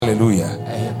Hallelujah.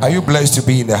 Amen. Are you blessed to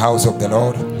be in the house of the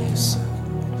Lord? Yes.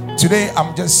 Today,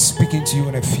 I'm just speaking to you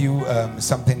in a few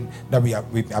something that we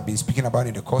have been speaking about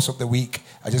in the course of the week.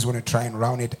 I just want to try and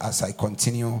round it as I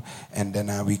continue, and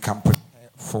then we can prepare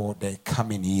for the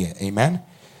coming year. Amen.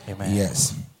 Amen.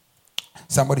 Yes.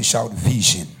 Somebody shout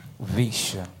vision.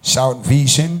 Vision. Shout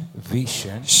vision.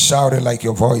 Vision. Shout it like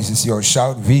your voice is yours.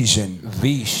 Shout vision.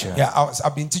 Vision. Yeah,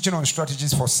 I've been teaching on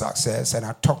strategies for success, and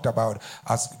I talked about,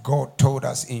 as God told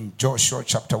us in Joshua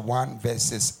chapter 1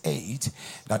 verses 8,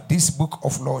 that this book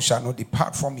of law shall not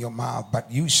depart from your mouth,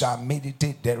 but you shall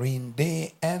meditate therein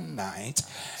day and night,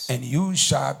 and you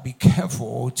shall be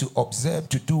careful to observe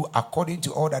to do according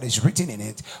to all that is written in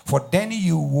it, for then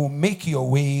you will make your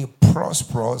way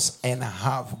prosperous and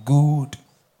have good.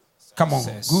 Come on,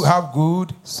 good, have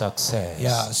good success.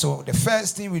 Yeah, so the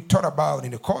first thing we taught about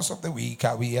in the course of the week,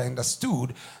 we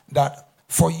understood that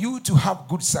for you to have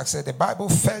good success, the Bible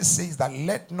first says that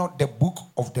let not the book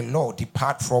of the law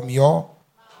depart from your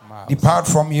mouth. Depart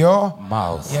from your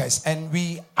mouth. Yes, and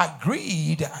we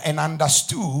agreed and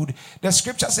understood. The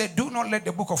scripture said, do not let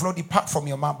the book of law depart from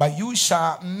your mouth, but you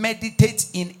shall meditate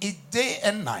in it day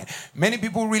and night. Many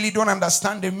people really don't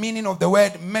understand the meaning of the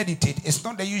word meditate. It's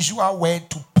not the usual word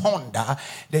to ponder.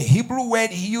 The Hebrew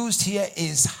word used here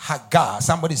is hagar.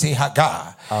 Somebody say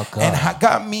hagar. Hagar. And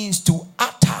hagar means to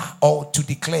utter or to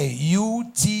declare.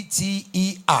 U-T-T-E-R.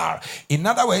 In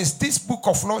other words, this book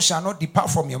of law shall not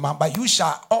depart from your mouth, but you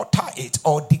shall utter it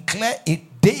or declare it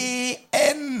day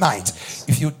and night.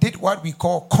 If you did what we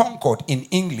call concord in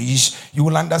English, you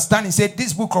will understand. He said,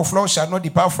 this book of law shall not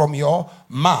depart from your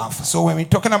mouth. So when we're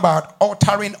talking about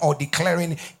uttering or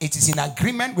declaring, it is in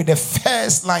agreement with the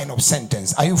first line of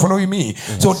sentence. Are you following me?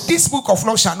 Yes. So this book of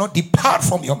law shall not depart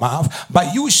from your mouth,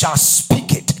 but you shall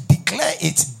speak it, declare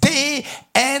it day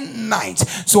and night.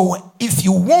 So if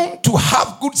you want to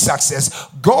have good success,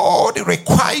 God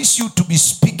requires you to be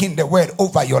speaking the word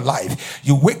over your life.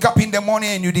 You wake up in the morning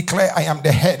and you declare, I am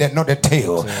the head and not the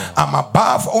tail. I'm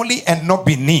above only and not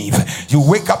beneath. You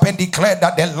wake up and declare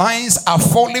that the lines are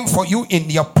falling for you in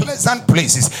your pleasant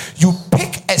places. You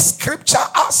pick a scripture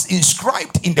as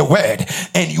inscribed in the word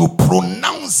and you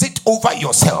pronounce it over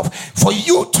yourself. For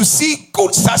you to see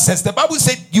good success, the Bible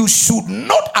said you should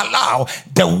not allow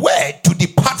the word to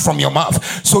depart from your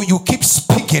mouth. So you keep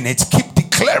speaking it, keep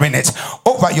declaring it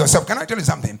over yourself. Can I tell you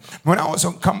something? When I was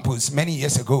on campus many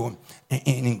years ago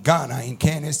in Ghana, in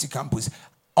KNST campus,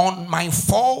 on my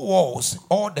 4 walls,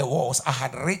 all the walls, I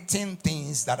had written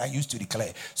things that I used to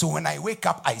declare. So when I wake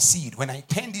up, I see it. When I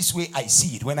turn this way, I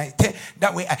see it. When I turn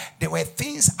that way, there were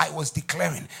things I was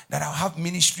declaring that I'll have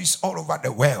ministries all over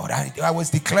the world. I was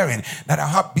declaring that I'll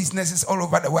have businesses all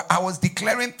over the world. I was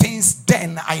declaring things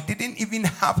then. I didn't even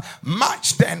have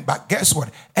much then. But guess what?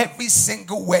 Every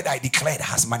single word I declared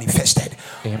has manifested.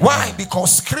 Amen. Why?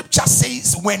 Because scripture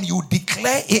says when you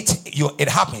declare it, it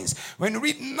happens. When you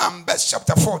read Numbers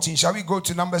chapter 14, shall we go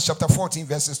to Numbers chapter 14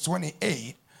 verses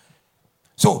 28?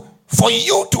 So for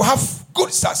you to have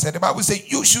good success, the Bible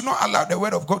says you should not allow the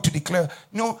word of God to declare.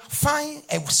 No, find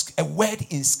a word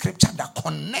in scripture that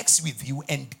connects with you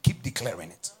and keep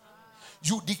declaring it.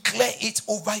 You declare it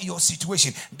over your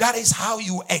situation. That is how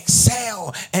you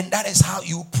excel, and that is how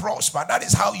you prosper. That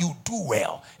is how you do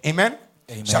well. Amen.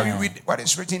 Amen. Shall we read what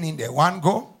is written in there? One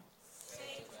go.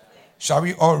 Shall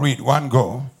we all read? One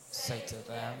go. Say to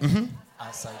them,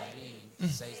 as I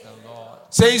live, says the Lord.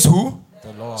 Says who?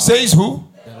 The Lord. Says who?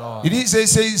 The Lord. Did he say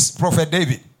says Prophet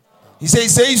David? He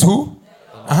says who?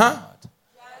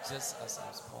 Just as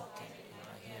I'm spoken in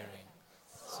my hearing,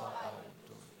 so I will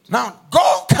do it. Now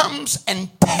God comes and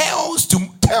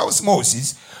tells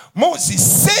Moses,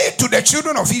 say to the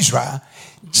children of Israel,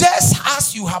 just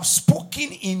as you have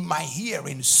spoken in my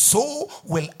hearing, so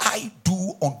will I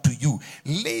do unto you.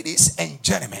 Ladies and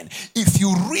gentlemen, if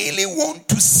you really want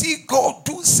to see God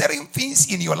do certain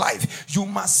things in your life, you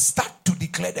must start to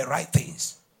declare the right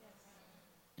things.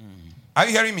 Are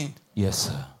you hearing me? Yes,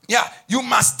 sir. Yeah, you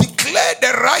must declare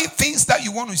the right things that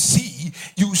you want to see.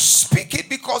 You speak it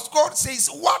because God says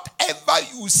whatever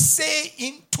you say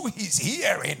into his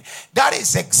hearing, that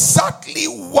is exactly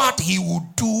what he will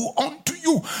do unto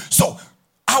you. So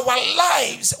our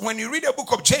lives, when you read the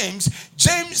book of James,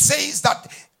 James says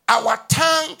that our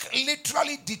tongue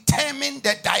literally determines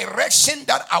the direction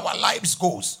that our lives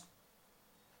goes.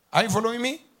 Are you following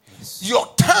me? Your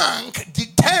tongue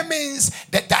determines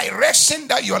the direction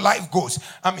that your life goes.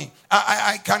 I mean,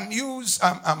 I can use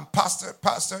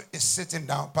Pastor is sitting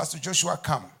down. Pastor Joshua,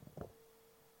 come.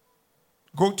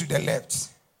 Go to the left.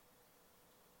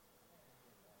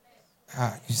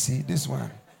 You see this one.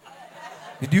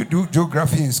 Did you do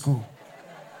geography in school?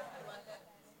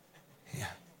 Yeah.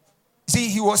 See,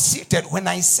 he was seated. When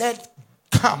I said,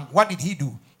 come, what did he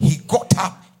do? He got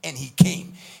up and he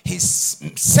came. His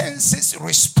senses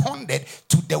responded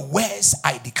to the words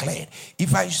I declared.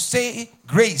 If I say,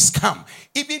 Grace, come,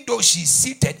 even though she's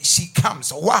seated, she comes.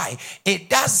 Why? It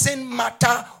doesn't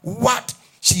matter what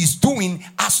she's doing,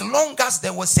 as long as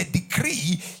there was a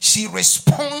decree, she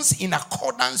responds in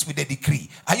accordance with the decree.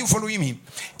 Are you following me?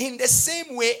 In the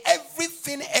same way,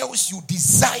 everything else you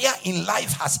desire in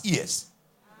life has ears.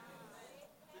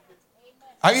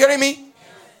 Are you hearing me?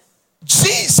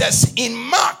 Jesus in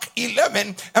Mark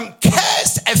 11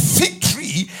 cursed a fig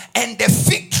tree, and the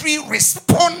fig tree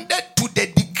responded to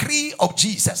the decree of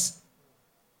Jesus.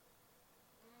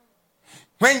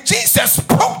 When Jesus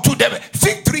spoke to the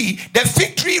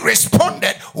fig tree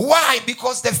responded. Why?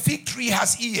 Because the fig tree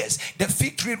has ears. The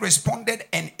fig tree responded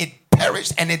and it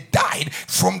perished and it died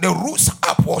from the roots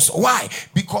upwards. Why?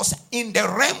 Because in the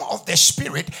realm of the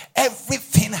spirit,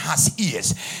 everything has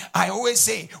ears. I always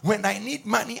say, when I need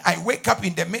money, I wake up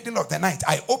in the middle of the night,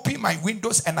 I open my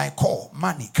windows and I call,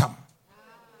 money come.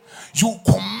 You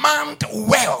command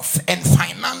wealth and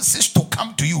finances to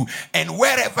come to you, and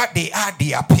wherever they are,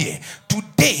 they appear.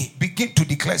 Today, begin to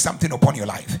declare something upon your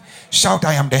life. Shout,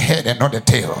 I am the head and not the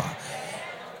tail.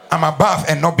 I'm above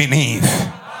and not beneath.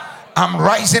 I'm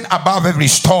rising above every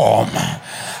storm.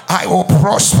 I will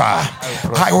prosper.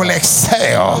 I will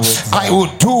excel. I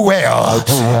will do well.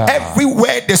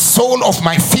 Everywhere the sole of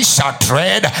my feet shall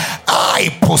tread,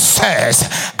 I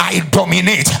possess. I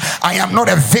dominate. I am not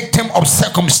a victim of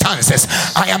circumstances.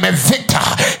 I am a victor.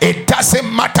 It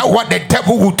doesn't matter what the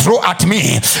devil will throw at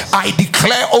me. I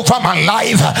declare over my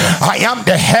life, I am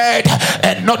the head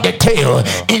and not the tail.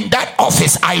 In that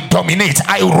office, I dominate.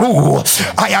 I rule.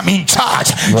 I am in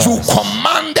charge. You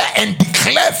command and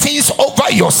declare things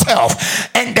over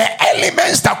yourself, and the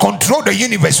elements that control the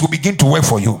universe will begin to work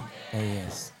for you.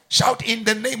 Yes. Shout, in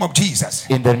the name of Jesus.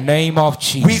 In the name of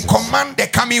Jesus. We command the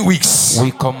coming weeks.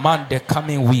 We command the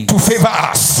coming weeks to favor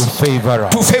us. To favor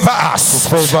us. To favor us.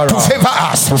 To favor to us. favor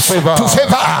us. To favor to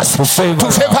favor us. To favor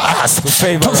to favor us. To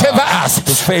favor to favor us.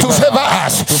 To favor to favor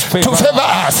us. To favor to favor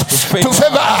us. To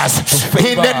favor us.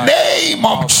 In the name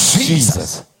of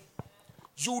Jesus.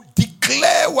 You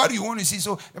declare what you want to see.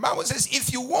 So the Bible says,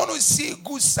 if you want to see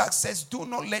good success, do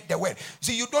not let the word.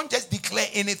 See, you don't just declare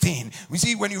anything. We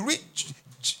see, when you read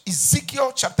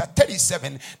Ezekiel chapter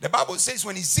 37, the Bible says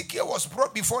when Ezekiel was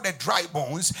brought before the dry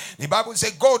bones, the Bible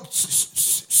said God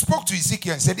spoke to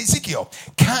Ezekiel and said, Ezekiel,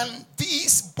 can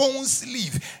these bones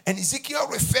live? And Ezekiel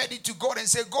referred it to God and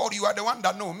said, God, you are the one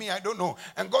that know me, I don't know.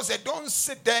 And God said, don't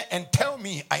sit there and tell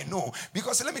me I know.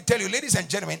 Because let me tell you, ladies and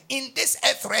gentlemen, in this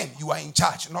earth realm, you are in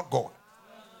charge, not God.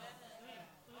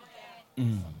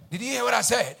 Did you hear what I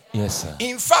said? Yes, sir.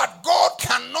 In fact, God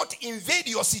cannot invade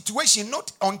your situation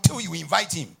not until you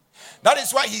invite him. That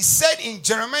is why he said in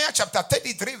Jeremiah chapter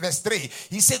 33 verse 3,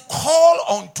 he said,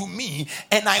 call unto me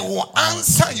and I will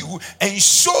answer you and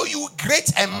show you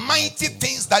great and mighty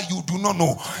things that you do not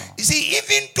know. You see,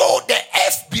 even though the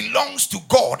earth belongs to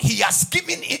God, he has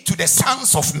given it to the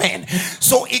sons of men.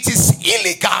 So it is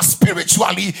illegal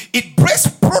spiritually. It breaks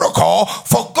protocol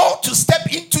for God to step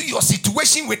into your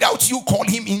situation without you call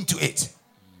him into it.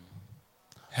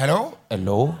 Hello?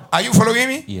 Hello? Are you following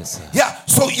me? Yes, sir. Yeah.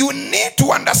 So you need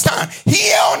to understand,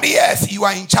 here on the earth, you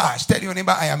are in charge. Tell your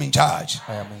neighbor, I am in charge.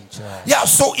 I am in charge. Yeah.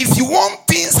 So if you want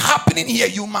things happening here,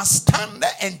 you must stand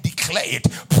there and declare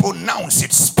it, pronounce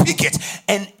it, speak it,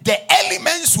 and the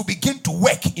elements will begin to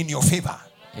work in your favor.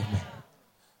 Amen.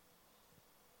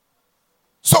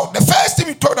 So the first thing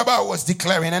we talked about was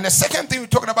declaring, and the second thing we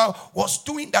talked about was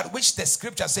doing that which the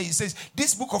scripture says. It says,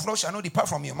 this book of law shall not depart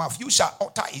from your mouth. You shall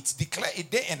utter it, declare it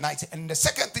day and night. And the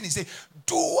second thing is,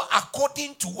 do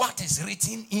according to what is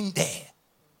written in there.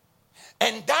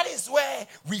 And that is where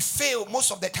we fail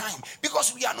most of the time,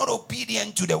 because we are not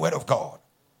obedient to the word of God.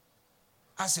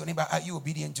 Ask your neighbor, are you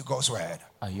obedient to God's word?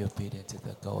 Are you obedient to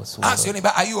the God's word? Ask your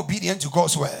neighbor, are you obedient to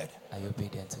God's word? Are you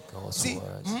obedient to God's See,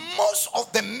 word? most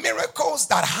of the miracles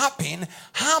that happen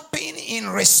in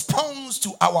response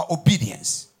to our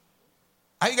obedience.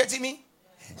 Are you getting me?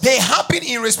 They happen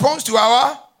in response to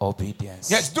our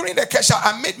obedience. Yes, during the Kesha,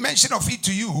 I made mention of it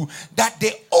to you that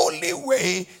the only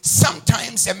way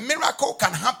sometimes a miracle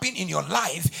can happen in your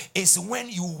life is when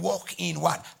you walk in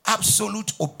what?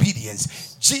 Absolute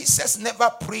obedience. Jesus never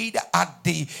prayed at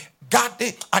the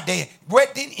at the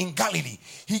wedding in Galilee,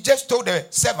 he just told the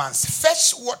servants,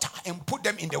 fetch water and put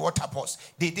them in the water pots.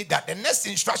 They did that. The next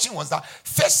instruction was that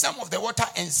fetch some of the water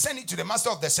and send it to the master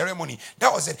of the ceremony.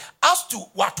 That was it. As to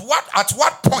at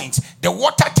what point the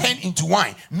water turned into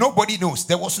wine, nobody knows.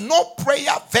 There was no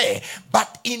prayer there,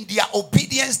 but in their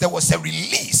obedience, there was a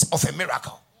release of a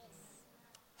miracle.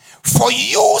 For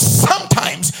you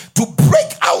sometimes to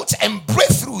break out and break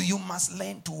through, you must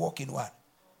learn to walk in what?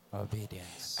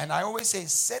 Obedience. And I always say,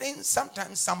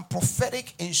 sometimes some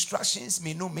prophetic instructions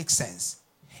may not make sense.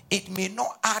 It may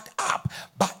not add up,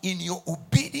 but in your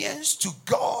obedience to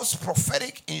God's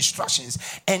prophetic instructions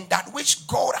and that which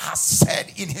God has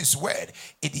said in his word,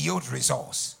 it yields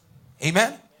results.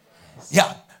 Amen?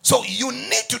 Yeah. So you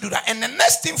need to do that. And the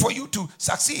next thing for you to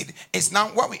succeed is now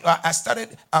what I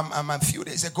started a few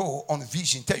days ago on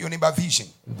vision. Tell your neighbor vision.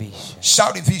 Vision.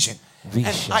 Shout it, vision.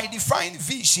 Vision. And I define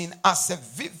vision as a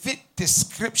vivid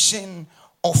description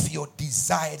of your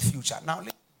desired future. Now,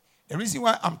 the reason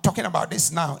why I'm talking about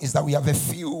this now is that we have a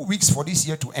few weeks for this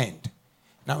year to end.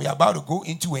 Now we are about to go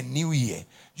into a new year.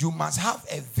 You must have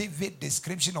a vivid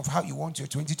description of how you want your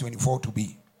 2024 to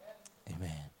be.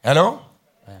 Amen. Hello?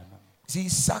 Amen. See,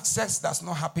 success does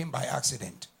not happen by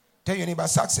accident. Tell your neighbor,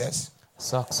 success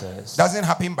Doesn't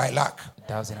happen by luck.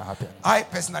 Doesn't happen. I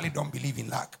personally don't believe in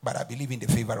luck, but I believe in the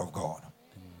favor of God.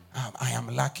 I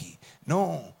am lucky.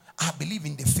 No, I believe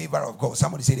in the favor of God.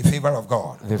 Somebody say the favor of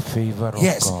God. The favor of God.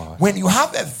 Yes. When you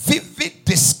have a vivid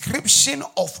description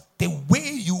of the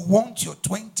way you want your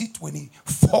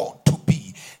 2024 to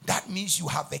be, that means you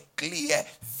have a clear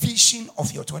vision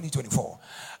of your 2024.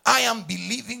 I am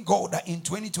believing God that in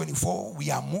 2024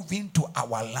 we are moving to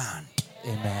our land.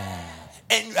 Amen.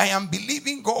 And I am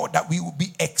believing God that we will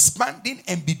be expanding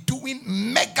and be doing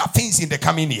mega things in the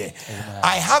coming year. Amen.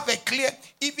 I have a clear,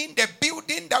 even the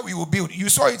building that we will build. You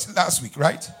saw it last week,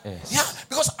 right? Yes. Yeah,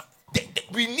 because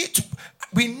we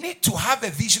need to have a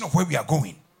vision of where we are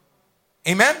going.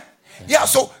 Amen? Yeah,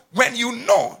 so when you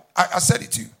know, I said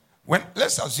it to you.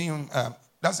 Let's assume,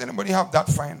 does anybody have that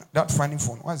funny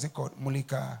phone? What is it called?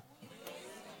 Mulika.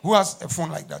 Who has a phone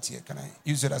like that here? Can I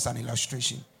use it as an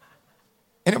illustration?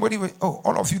 Anybody?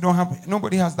 All of you don't have.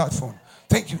 Nobody has that phone.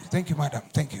 Thank you, madam.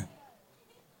 Thank you.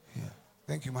 Yeah,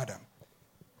 thank you, madam.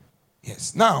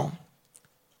 Yes. Now,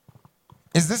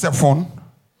 is this a phone?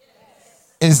 Yes.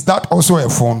 Is that also a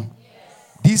phone?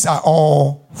 Yes. These are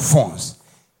all phones.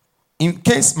 In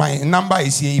case my number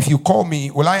is here, if you call me,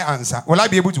 will I answer? Will I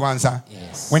be able to answer?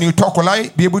 Yes. When you talk, will I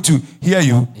be able to hear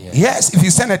you? Yes. Yes. If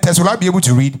you send a text, will I be able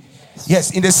to read?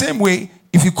 Yes. In the same way,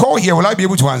 if you call here, will I be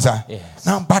able to answer? Yes.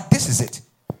 Now, but this is it.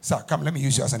 Sir, come, let me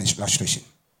use you as an illustration.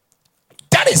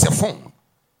 That is a phone.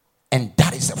 And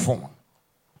that is a phone.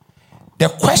 The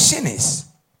question is,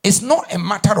 it's not a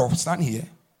matter of stand here,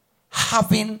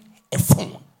 having a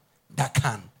phone that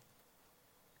can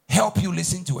help you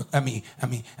listen to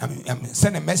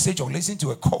send a message or listen to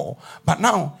a call. But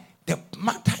now, the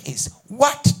matter is,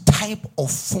 what type of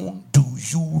phone do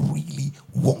you really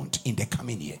want in the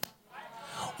coming year?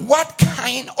 What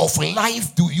kind of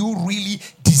life do you really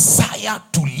desire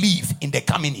to live in the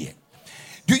coming year?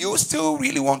 Do you still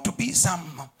really want to be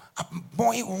some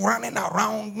boy running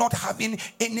around, not having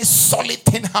any solid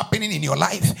thing happening in your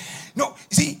life? No,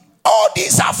 see, all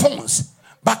these are phones.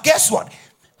 But guess what?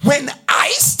 When I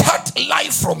start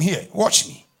life from here, watch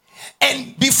me.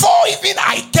 And before even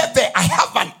I get there, I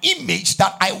have an image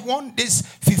that I want this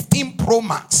 15 Pro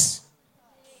Max.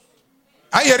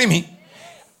 Are you hearing me?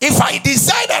 If I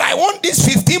decide that I want this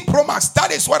 15 Pro Max,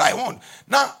 that is what I want.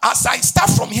 Now, as I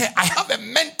start from here, I have a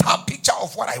mental picture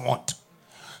of what I want.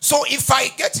 So if I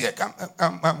get here,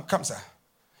 come sir.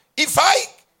 If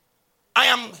I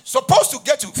am supposed to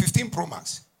get to 15 Pro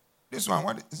Max, this one,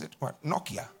 what is it? What?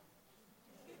 Nokia.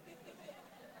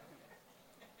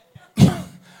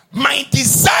 My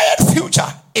desired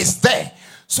future is there.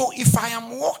 So if I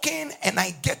am walking and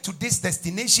I get to this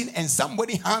destination and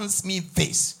somebody hands me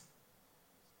this,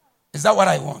 is that what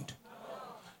I want?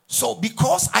 So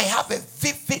because I have a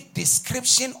vivid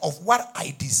description of what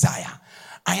I desire,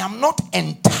 I am not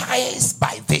enticed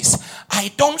by this.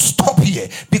 I don't stop here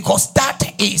because that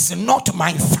is not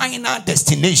my final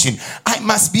destination. I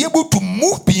must be able to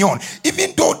move beyond.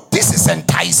 Even though this is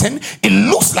enticing, it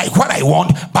looks like what I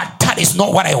want, but that is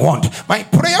not what I want. My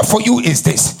prayer for you is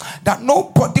this, that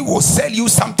nobody will sell you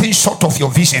something short of your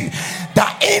vision.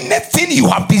 That anything you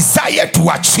have desired to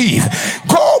achieve,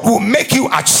 God will make you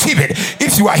achieve it.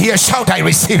 If you are here, shout, I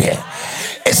receive it.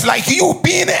 It's like you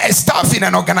being a staff in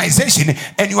an organization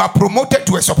and you are promoted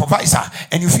to a supervisor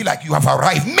and you feel like you have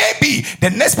arrived. Maybe the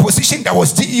next position that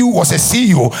was due you was a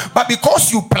CEO, but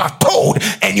because you plateaued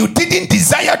and you didn't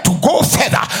desire to go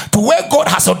further to where God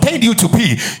has ordained you to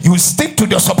be, you stick to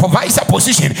the supervisor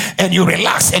position and you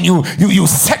relax and you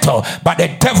settle. But the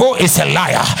devil is a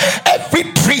liar. Every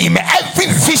dream, every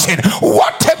vision,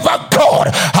 whatever God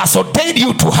has ordained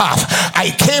you to have,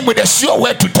 I came with a sure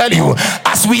word to tell you,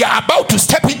 as we are about to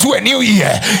step into a new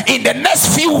year, in the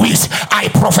next few weeks, I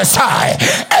prophesy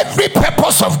every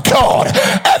purpose of God,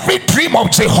 every dream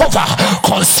of Jehovah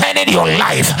concerning your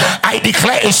life, I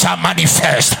declare it shall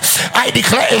manifest. I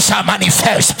declare it shall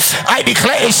manifest. I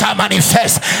declare it shall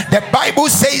manifest. The Bible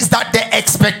says that the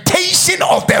expectation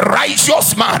of the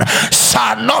righteous man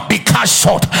shall not be cut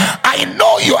short. I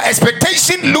know your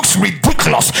expectation looks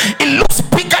ridiculous. It looks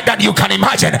bigger than you can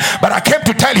imagine, but I came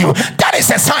to tell you that is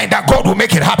a sign that God will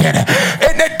make it happen.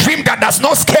 Any dream that does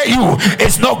not scare you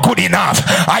is not good enough.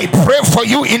 I pray for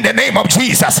you in the name of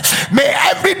Jesus. May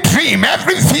every dream,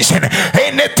 every vision,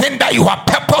 anything that you have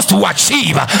purpose to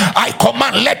achieve, I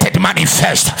command, let it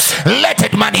manifest. Let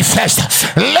it manifest.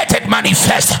 Let it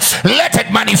manifest. Let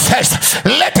it manifest.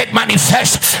 Let it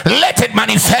manifest. Let it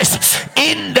manifest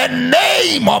in the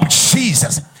name of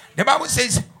Jesus. The Bible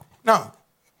says, now,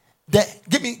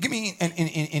 give me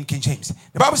in King James.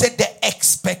 The Bible said the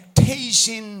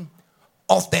expectation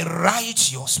of the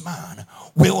righteous man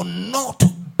will not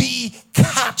be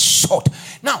cut short.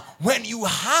 Now, when you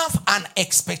have an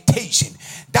expectation,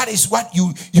 that is what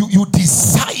you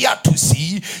desire to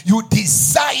see, you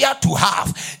desire to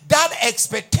have. That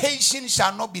expectation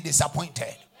shall not be disappointed.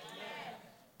 Amen.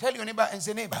 Tell your neighbor and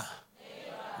say, neighbor,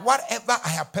 whatever I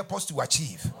have purpose to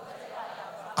achieve,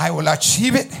 I will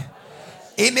achieve it.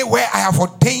 Anywhere I have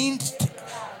ordained,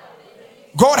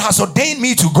 God has ordained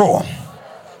me to go,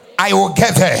 I will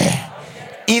get there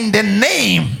in the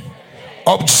name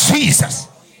of Jesus.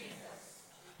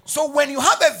 So when you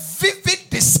have a vivid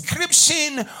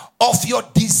description of your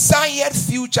desired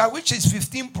future, which is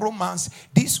 15 Pro months,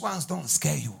 these ones don't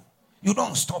scare you. You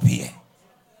don't stop here.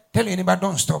 Tell your neighbor,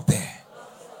 don't stop there.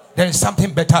 There is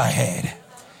something better ahead.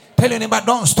 Tell your neighbor,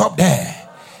 don't stop there.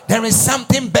 There is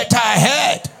something better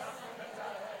ahead.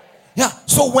 Yeah.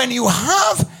 So when you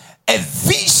have a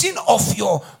vision of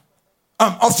your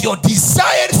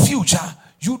desired future,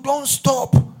 you don't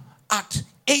stop at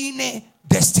any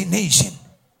destination.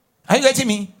 Are you getting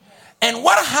me? And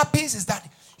what happens is that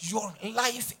your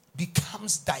life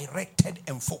becomes directed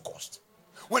and focused.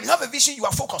 When you have a vision, you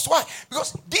are focused. Why?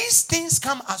 Because these things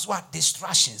come as what?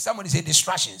 Distractions. Somebody say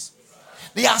distractions.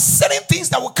 There are certain things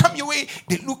that will come your way.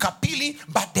 They look appealing,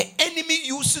 but the enemy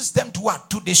uses them to what?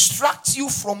 To distract you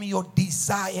from your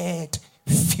desired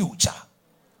future.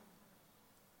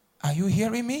 Are you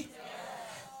hearing me?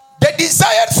 The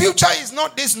desired future is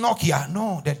not this Nokia.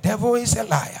 No, the devil is a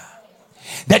liar.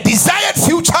 The desired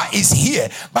future is here.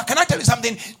 But can I tell you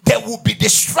something? There will be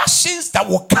distractions that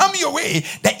will come your way.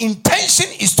 The intention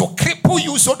is to cripple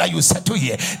you so that you settle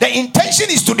here. The intention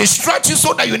is to distract you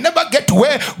so that you never get to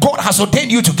where God has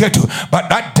ordained you to get to. But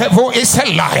that devil is a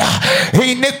liar.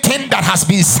 Anything that has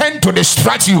been sent to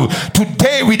distract you,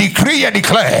 today we decree and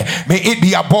declare, may it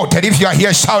be aborted. If you are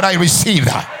here, shout, I receive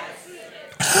that.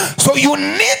 So you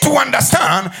need to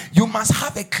understand, you must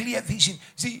have a clear vision.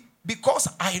 See, because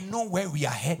I know where we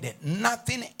are headed,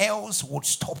 nothing else would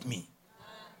stop me.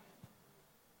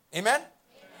 Amen?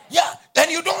 Yeah,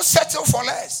 then you don't settle for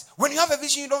less. When you have a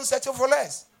vision, you don't settle for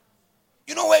less.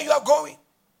 You know where you are going.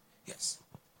 Yes.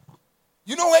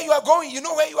 You know where you are going. You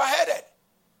know where you are headed.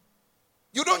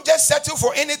 You don't just settle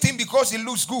for anything because it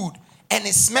looks good and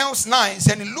it smells nice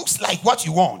and it looks like what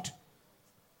you want.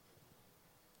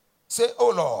 Say,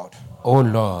 oh Lord. Oh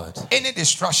Lord. Any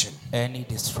distraction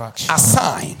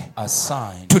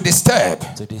assigned to disturb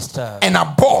and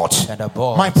abort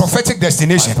my prophetic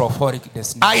destination.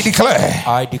 I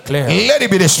declare let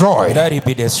it be destroyed.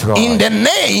 In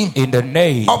the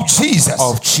name of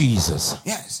Jesus.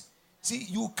 Yes. See,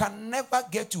 you can never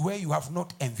get to where you have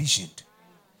not envisioned.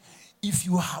 If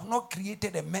you have not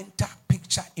created a mental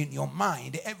picture in your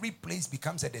mind, every place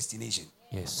becomes a destination.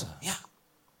 Yes, sir. Yeah.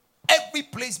 Every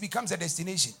place becomes a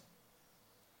destination.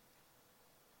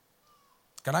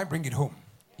 Can I bring it home?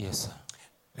 Yes, sir.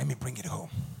 Let me bring it home.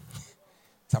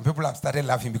 Some people have started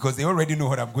laughing because they already know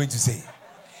what I'm going to say.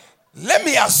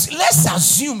 Let's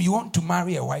assume you want to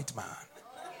marry a white man.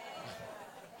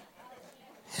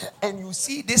 And you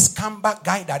see this Kamba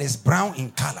guy that is brown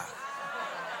in color.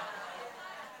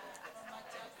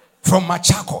 From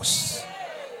Machakos.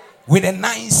 With a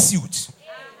nice suit.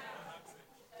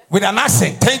 With an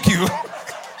accent. Thank you.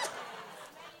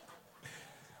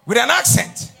 with an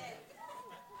accent.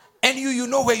 And you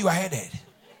know where you are headed.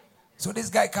 So this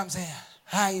guy comes in,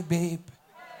 hi babe.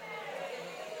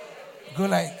 Go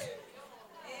like,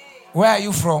 where are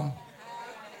you from?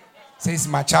 Says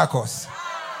Machakos.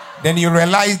 Then you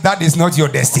realize that is not your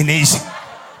destination.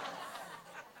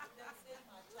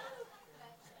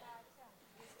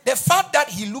 The fact that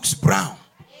he looks brown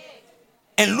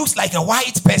and looks like a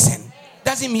white person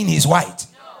doesn't mean he's white.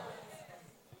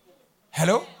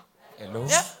 Hello? Hello?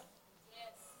 Yeah.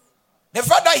 The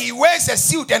fact that he wears a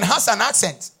suit and has an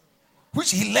accent,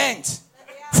 which he learned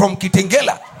from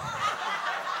Kitengela.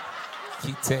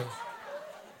 Kite.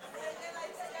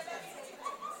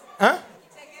 Huh?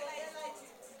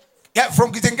 Yeah,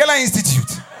 from Kitengela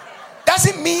Institute.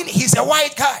 Doesn't mean he's a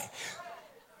white guy.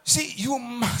 See, you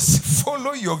must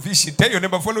follow your vision. Tell your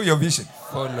neighbor, follow your vision.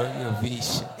 Follow your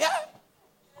vision. Yeah.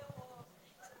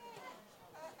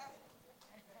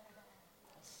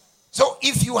 So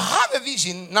if you have a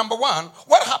vision, number one,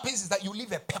 what happens is that you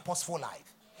live a purposeful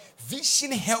life.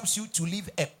 Vision helps you to live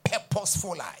a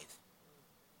purposeful life.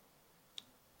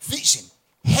 Vision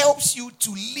helps you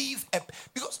to live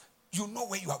because you know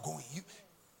where you are going.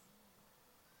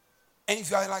 And if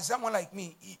you are like someone like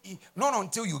me, not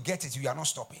until you get it, you are not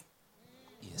stopping.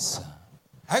 Yes, sir.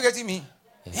 Are you getting me?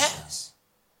 Yes.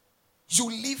 You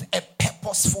live a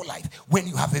purposeful life. When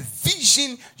you have a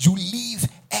vision, you live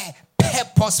a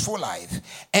purposeful life.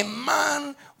 A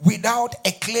man without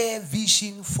a clear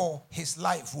vision for his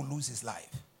life will lose his life.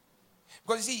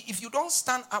 Because you see, if you don't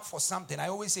stand up for something, I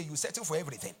always say you settle for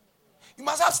everything. You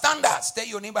must have standards. Tell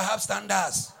your neighbor, have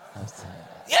standards.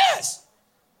 Yes.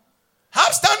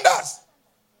 Have standards.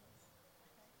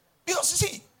 Because you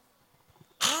see,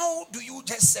 how do you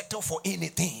just settle for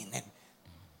anything? And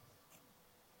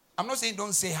I'm not saying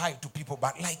don't say hi to people,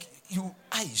 but like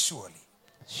surely.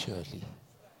 Surely.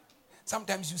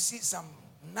 Sometimes you see some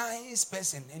nice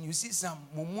person and you see some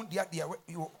mumundia,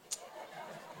 you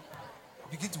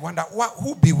begin to wonder,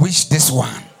 who bewitched this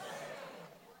one?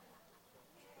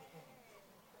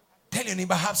 Tell your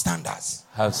neighbor, have standards.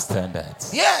 Have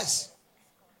standards. Yes.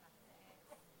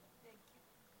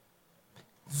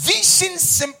 Vision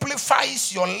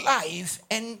simplifies your life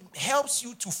and helps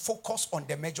you to focus on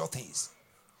the major things.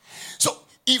 So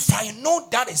if I know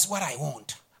that is what I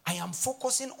want, I am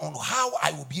focusing on how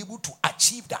I will be able to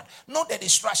achieve that, not the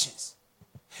distractions.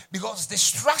 Because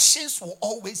distractions will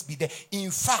always be there.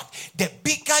 In fact, the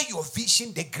bigger your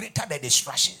vision, the greater the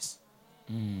distractions.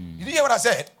 Did you hear what I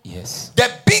said? Yes.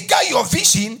 The bigger your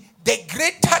vision, the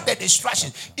greater the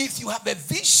distraction. If you have a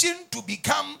vision to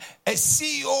become a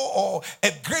CEO or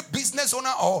a great business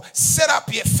owner or set up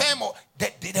a firm,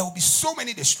 there will be so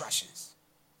many distractions.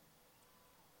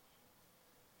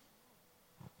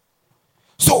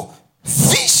 So,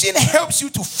 vision helps you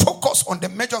to focus on the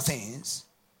major things.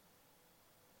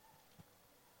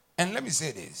 And let me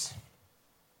say this.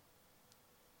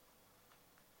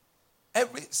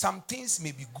 Some things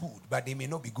may be good, but they may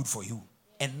not be good for you.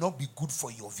 And not be good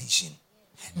for your vision.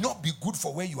 Not be good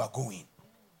for where you are going.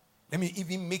 Let me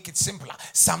even make it simpler.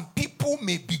 Some people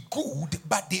may be good,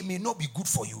 but they may not be good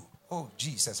for you. Oh,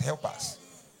 Jesus, help us.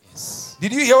 Yes.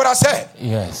 Did you hear what I said?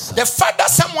 Yes. The fact that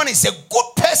someone is a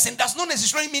good person does not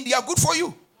necessarily mean they are good for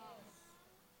you.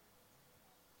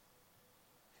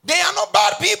 They are not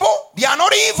bad people. They are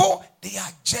not evil. They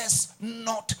are just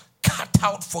not cut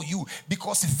out for you,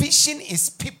 because vision is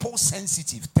people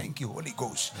sensitive. Thank you, Holy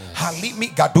Ghost. Yes.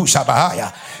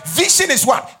 Vision is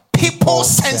what? People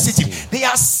sensitive. There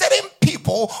are certain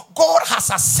people God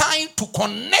has assigned to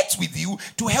connect with you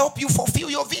to help you fulfill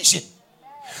your vision.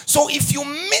 So if you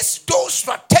miss those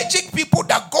strategic people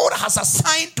that God has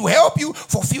assigned to help you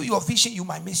fulfill your vision, you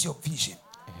might miss your vision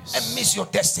and miss your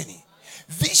destiny.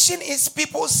 Vision is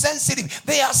people sensitive.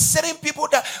 There are certain people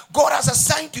that God has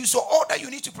assigned to you. So all that you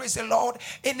need to pray is the Lord,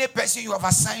 any person you have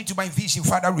assigned to my vision,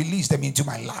 Father, release them into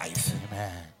my life.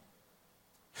 Amen.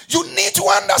 You need to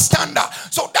understand that.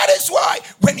 So that is why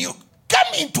when you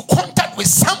come into contact with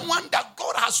someone that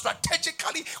God has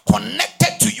strategically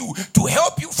connected to you to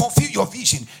help you fulfill your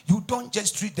vision, you don't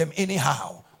just treat them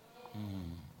anyhow.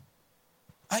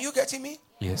 Are you getting me?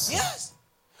 Yes. Yes.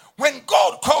 When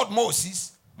God called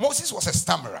Moses, Moses was a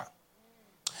stammerer.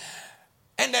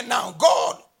 And then now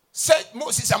God said,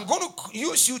 Moses, I'm going to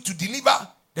use you to deliver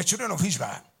the children of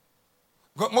Israel.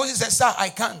 Moses said, sir, I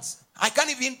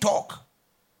can't even talk.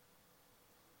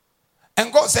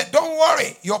 And God said, don't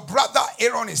worry, your brother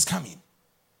Aaron is coming.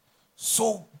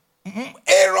 So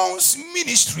Aaron's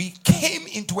ministry came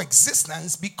into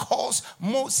existence because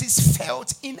Moses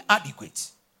felt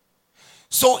inadequate.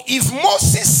 So if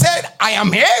Moses said, I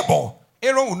am able,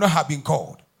 Aaron would not have been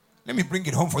called. Let me bring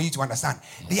it home for you to understand.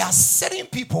 There are certain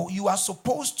people you are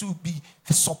supposed to be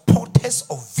supporters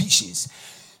of visions.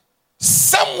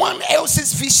 Someone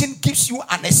else's vision gives you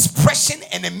an expression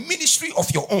and a ministry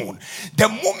of your own. The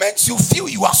moment you feel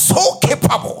you are so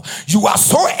capable, you are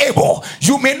so able,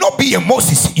 you may not be a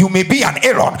Moses, you may be an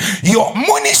Aaron. Your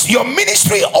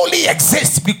ministry only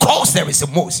exists because there is a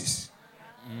Moses.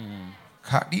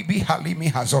 Kadibi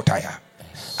Halimi Hazotaya.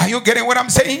 Are you getting what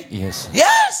I'm saying? Yes.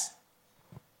 Yes.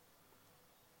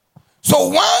 So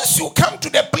once you come to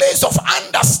the place of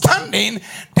understanding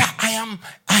that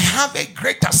I have a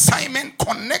great assignment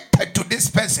connected to this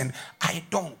person, I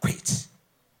don't quit.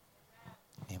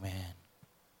 Amen.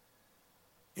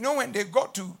 You know, when they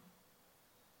got to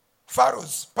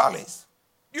Pharaoh's palace,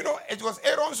 you know, it was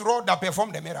Aaron's rod that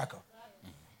performed the miracle.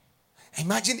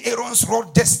 Imagine Aaron's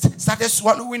rod just started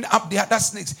swallowing up the other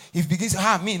snakes. He begins,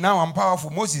 me, now I'm powerful.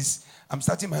 Moses, I'm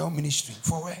starting my own ministry.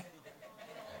 For where?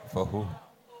 For who?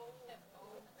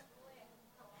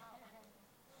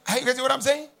 Are you getting what I'm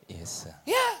saying? Yes, sir.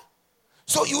 Yeah.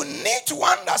 So you need to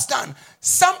understand,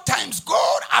 sometimes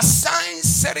God assigns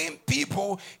certain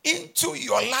people into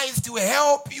your life to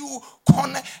help you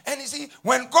connect. And you see,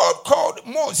 when God called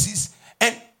Moses,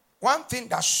 and one thing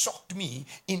that shocked me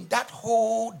in that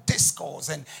whole discourse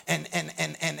and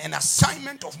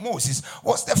assignment of Moses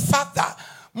was the fact that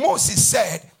Moses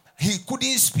said he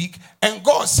couldn't speak, and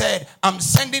God said, I'm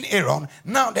sending Aaron.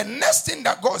 Now, the next thing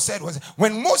that God said was,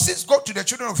 when Moses got to the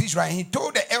children of Israel, he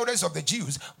told the elders of the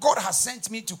Jews, God has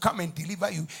sent me to come and deliver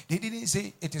you. They didn't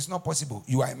say, it is not possible.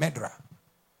 You are a murderer.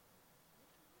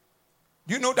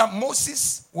 Do you know that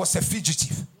Moses was a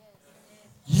fugitive?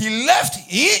 He left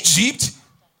Egypt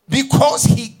because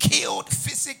he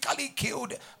physically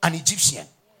killed an Egyptian.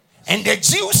 And the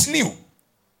Jews knew.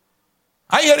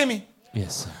 Are you hearing me?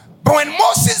 Yes, sir. But when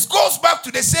Moses goes back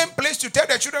to the same place to tell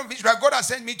the children of Israel, God has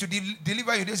sent me to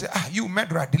deliver you, they say, you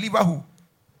murderer, deliver who?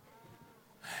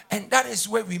 And that is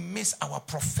where we miss our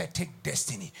prophetic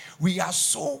destiny. We are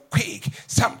so quick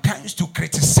sometimes to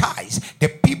criticize the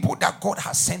people that God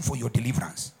has sent for your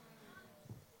deliverance.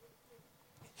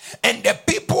 And the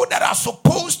people that are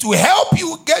supposed to help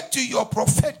you get to your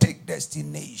prophetic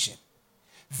destination.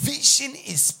 Vision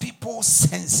is people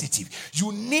sensitive.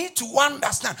 You need to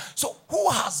understand. So who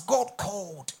has God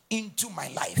called into my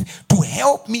life to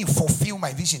help me fulfill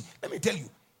my vision? Let me tell you,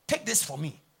 take this from me.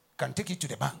 You can take it to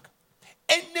the bank.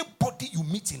 Anybody you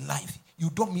meet in life, you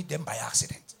don't meet them by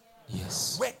accident.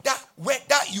 Yes.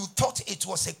 Whether you thought it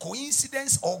was a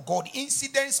coincidence or God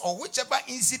incidence or whichever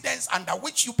incidents under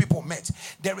which you people met,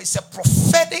 there is a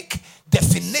prophetic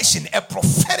definition, a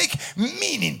prophetic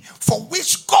meaning for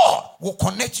which God will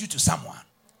connect you to someone.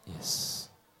 Yes.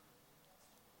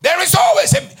 There is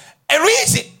always a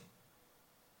reason.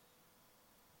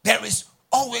 There is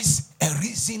always a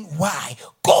reason why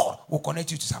God will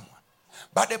connect you to someone.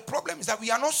 But the problem is that we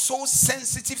are not so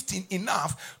sensitive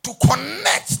enough to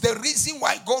connect the reason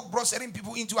why God brought certain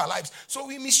people into our lives. So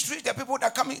we mistreat the people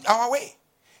that come in our way.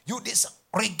 You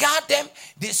disregard them,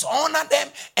 dishonor them,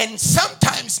 and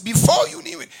sometimes before you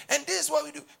knew it. And this is what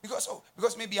we do.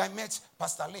 Because maybe I met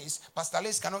Pastor Liz. Pastor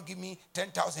Liz cannot give me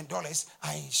 $10,000.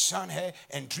 I shun her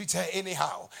and treat her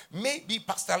anyhow. Maybe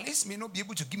Pastor Liz may not be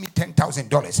able to give me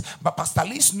 $10,000. But Pastor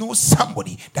Liz knows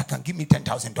somebody that can give me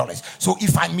 $10,000. So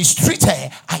if I mistreat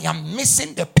her, I am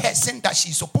missing the person that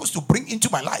she's supposed to bring into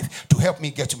my life to help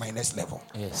me get to my next level.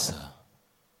 Yes, sir.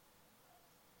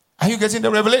 Are you getting the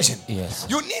revelation? Yes.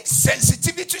 You need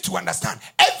sensitivity to understand.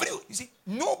 You see,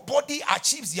 nobody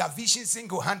achieves their vision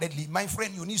single-handedly. My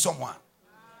friend, you need someone.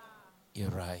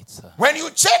 You're right, sir. When you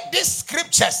check these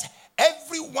scriptures,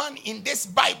 everyone in this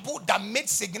Bible that made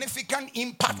significant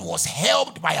impact was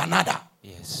helped by another.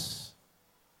 Yes.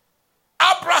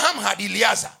 Abraham had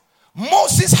Eliezer.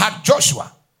 Moses had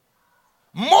Joshua.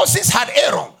 Moses had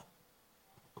Aaron.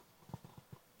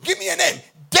 Give me a name.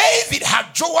 David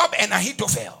had Joab and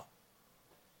Ahithophel.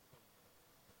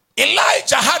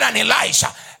 Elijah had an Elisha.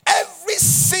 Every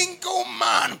single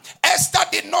man. Esther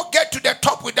did not get to the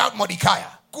top without Mordecai.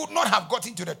 Could not have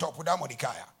gotten to the top without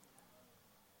Mordecai.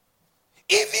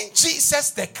 Even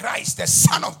Jesus the Christ, the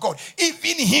Son of God,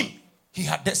 even him, he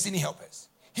had destiny helpers.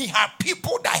 He had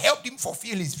people that helped him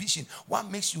fulfill his vision. What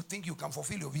makes you think you can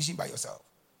fulfill your vision by yourself?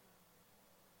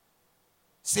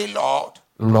 Say, Lord,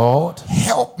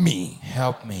 help me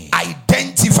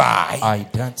identify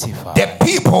the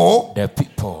people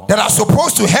that are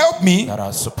supposed to help me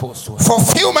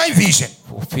fulfill my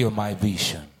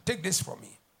vision. Take this from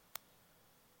me.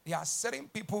 There are certain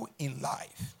people in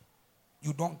life,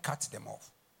 you don't cut them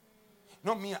off.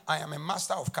 Not me, I am a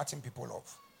master of cutting people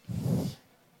off.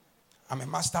 I'm a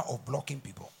master of blocking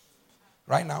people.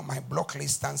 Right now, my block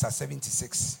list stands at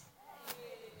 76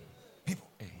 people.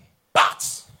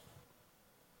 But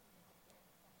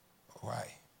why?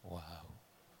 Wow.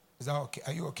 Is that okay?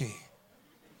 Are you okay?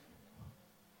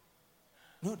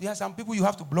 No, there are some people you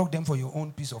have to block them for your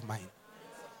own peace of mind.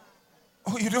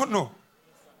 Oh, you don't know?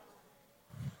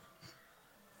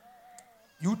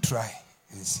 You try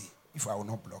and see if I will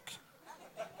not block you.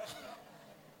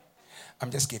 I'm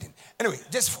just kidding. Anyway,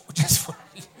 just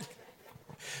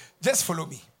follow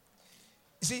me.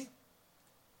 You see,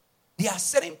 there are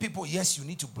certain people, yes, you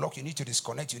need to block, you need to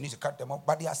disconnect, you need to cut them off,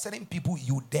 but there are certain people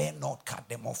you dare not cut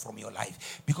them off from your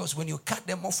life. Because when you cut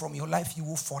them off from your life, you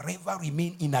will forever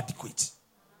remain inadequate.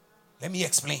 Let me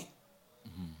explain.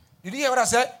 Did you hear what I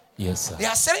said? Yes, sir. There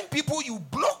are certain people you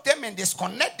block them and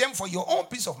disconnect them for your own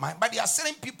peace of mind, but there are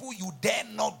certain people you dare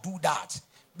not do that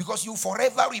because you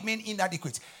forever remain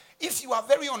inadequate. If you are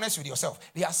very honest with yourself,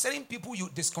 there are certain people you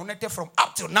disconnected from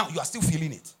up till now, you are still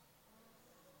feeling it.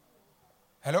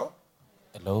 Hello?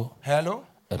 Hello? Hello?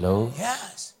 Hello?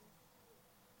 Yes.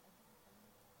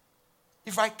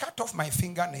 If I cut off my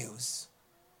fingernails,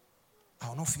 I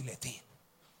will not feel a thing.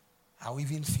 I will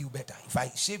even feel better. If I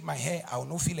shave my hair, I will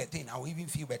not feel a thing. I will even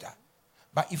feel better.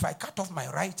 But if I cut off my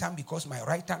right hand because my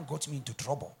right hand got me into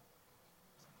trouble,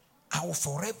 I will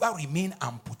forever remain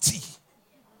amputee.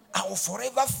 I will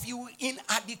forever feel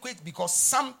inadequate because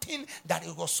something that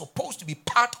it was supposed to be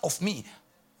part of me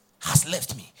has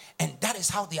left me. And that is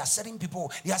how there are certain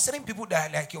people. There are certain people that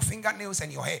are like your fingernails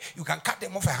and your hair. You can cut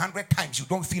them off 100 times. You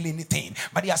don't feel anything.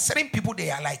 But there are certain people, they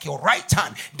are like your right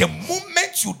hand. The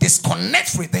moment you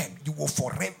disconnect with them, you will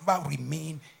forever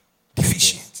remain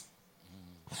deficient.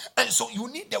 And so you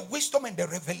need the wisdom and the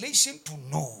revelation to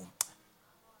know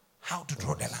how to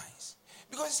draw the lines.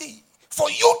 Because see, for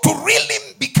you to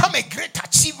really become a great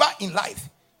achiever in life,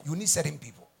 you need certain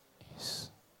people. Yes.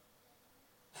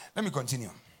 Let me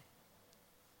continue.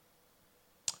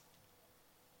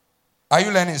 Are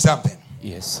you learning something?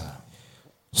 Yes, sir.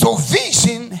 So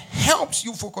vision helps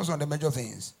you focus on the major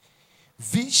things.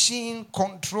 Vision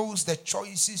controls the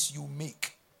choices you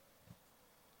make.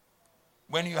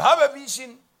 When you have a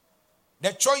vision,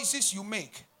 the choices you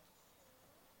make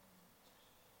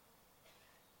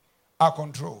are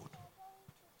controlled.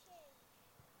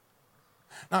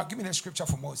 Now, give me the scripture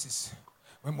for Moses.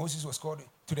 When Moses was called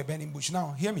to the burning bush.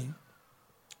 Now, hear me.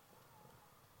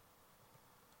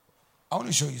 I want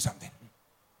to show you something.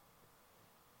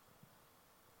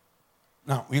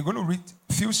 Now, we're going to read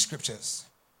a few scriptures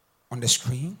on the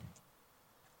screen,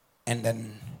 and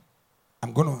then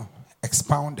I'm going to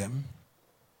expound them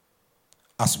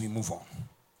as we move on.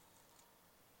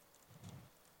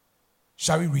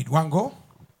 Shall we read one go?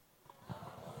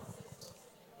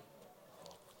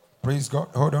 Praise God.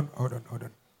 Hold on.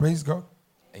 Praise God.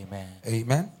 Amen.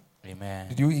 Amen. Amen.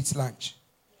 Did you eat lunch?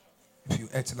 If you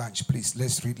ate lunch, please,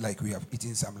 let's read like we have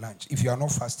eaten some lunch. If you are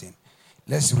not fasting,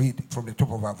 let's read from the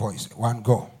top of our voice. One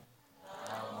go.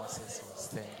 Now Moses was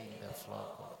tending the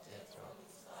flock of Jethro,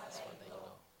 his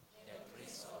father-in-law, the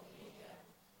priest of Midian,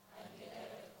 and he led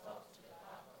the flock to the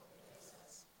bank of the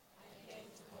Euphrates, and came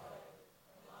to Horeb,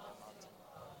 the mountain of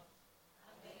God.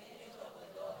 And the angel of the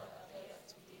Lord appeared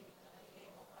to him in a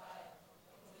flame of fire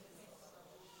from the midst of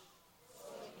the bush. So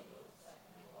he looked, and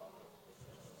behold, the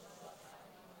bush was not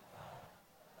burning with fire,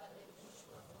 but the bush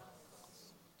was not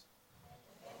consumed.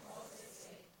 Then Moses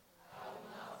said, I will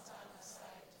now turn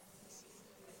aside and see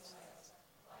the great light,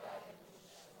 why the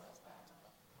bush was burnt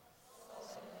up.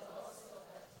 So when the Lord saw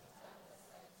that he turned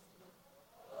aside to look,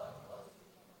 God called to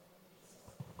him from the midst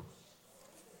of the bush,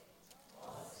 and said,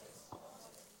 Moses,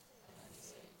 Moses. And he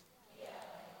said, Here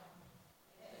I am.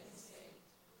 Then he said,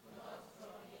 Do not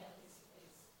draw near this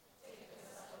place. Take the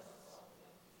sandals off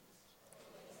your feet. For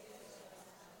the place where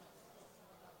I stand on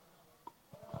the rock.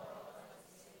 Moreover,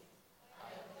 he said,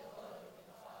 I am the God of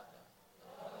your father,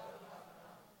 the God of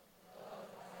Abraham, the God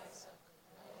of Isaac,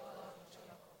 and the God of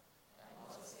Jacob. And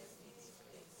Moses hid his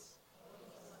face, for he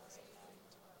was not able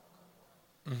to look.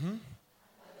 And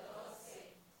the Lord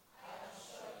said, I have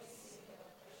surely seen the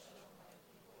oppression of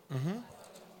my people.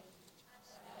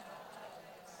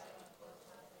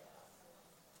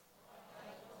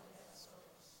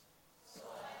 So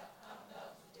I have come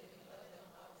down to deliver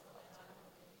them out of the hand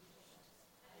of the Egyptians,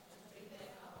 and to bring them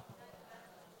out of the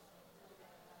land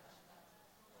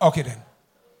of Okay then.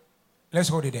 Let's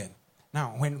hold it then.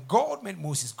 Now, when God made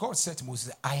Moses, God said to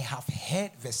Moses, I have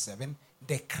heard, verse 7,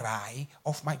 the cry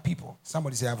of my people.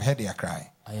 Somebody say, I've heard their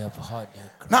cry. I have heard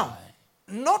their cry. Now,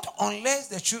 not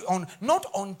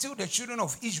until the children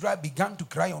of Israel began to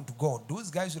cry unto God, those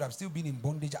guys would have still been in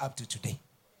bondage up to today.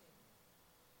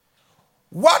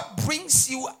 What brings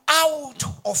you out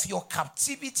of your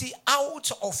captivity,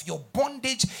 out of your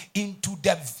bondage, into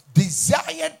the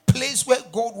desired place where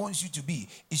God wants you to be,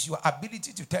 is your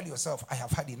ability to tell yourself, I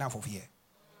have had enough of here.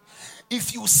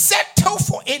 If you settle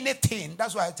for anything,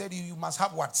 that's why I tell you, you must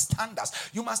have what? Standards.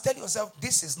 You must tell yourself,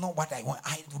 this is not what I want.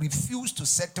 I refuse to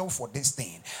settle for this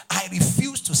thing. I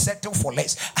refuse to settle for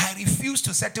less. I refuse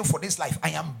to settle for this life.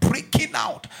 I am breaking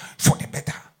out for the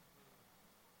better.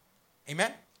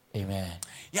 Amen? Amen.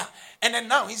 Yeah. And then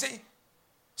now he says,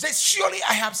 surely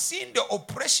I have seen the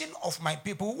oppression of my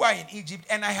people who are in Egypt,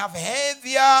 and I have heard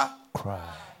their Cry.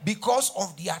 because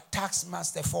of their tax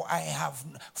master, for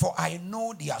I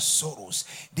know their sorrows.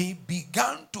 They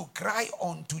began to cry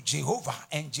unto Jehovah,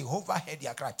 and Jehovah heard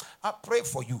their cry. I pray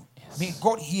for you. Yes. May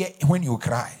God hear when you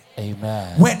cry.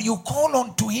 Amen. When you call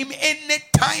unto him any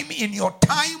time in your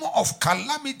time of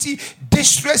calamity,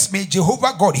 distress, may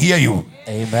Jehovah God hear you.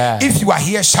 Amen. If you are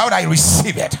here, shout, I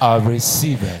receive it. I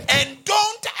receive it. And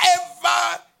don't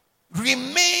ever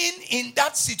remain in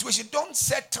that situation. Don't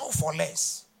settle for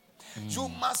less. You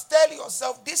must tell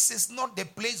yourself, this is not the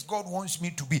place God wants me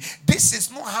to be. This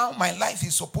is not how my life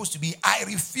is supposed to be. I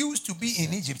refuse to be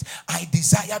in Egypt. I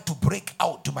desire to break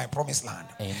out to my promised land.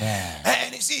 Amen.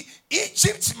 And you see,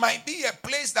 Egypt might be a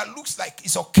place that looks like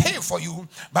it's okay for you.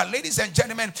 But ladies and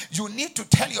gentlemen, you need to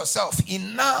tell yourself,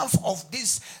 enough of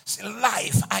this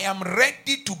life. I am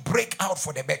ready to break out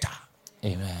for the better.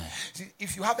 Amen. See,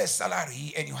 if you have a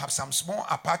salary and you have some small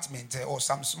apartment or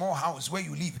some small house where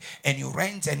you live and you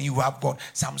rent, and you have got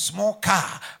some small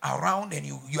car around, and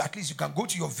you at least you can go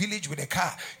to your village with a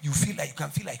car, you can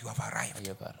feel like you have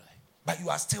arrived. But you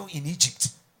are still in Egypt.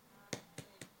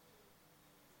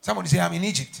 Somebody say, I'm in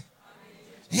Egypt.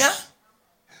 Yeah?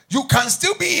 You can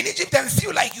still be in Egypt and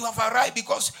feel like you have arrived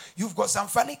because you've got some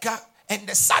funny car. And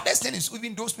the saddest thing is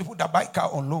even those people that buy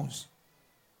car on loans.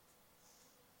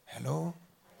 Hello?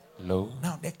 Hello?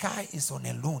 Now, the car is on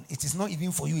a loan. It is not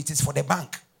even for you. It is for the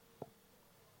bank.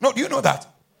 No, do you know that?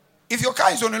 If your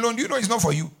car is on a loan, do you know it's not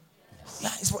for you? Yes. Yeah,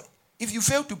 it's for, if you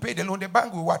fail to pay the loan, the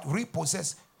bank will what?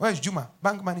 Repossess. Where is Juma?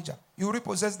 Bank manager. You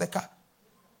repossess the car.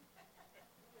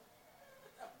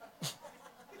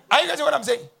 Are you getting what I'm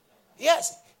saying?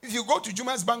 Yes. If you go to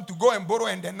Juma's bank to go and borrow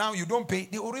and then now you don't pay,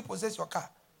 they will repossess your car.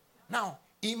 Now,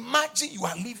 imagine you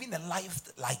are living a life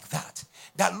like that.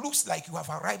 That looks like you have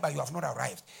arrived, but you have not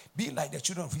arrived. Be like the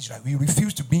children of Israel. We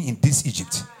refuse to be in this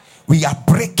Egypt. We are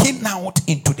breaking out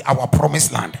into our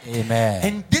promised land. Amen.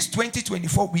 And this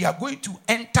 2024, we are going to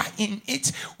enter in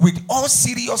it with all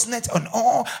seriousness and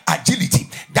all agility.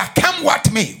 That come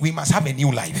what may, we must have a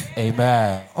new life.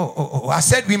 Amen. Oh, I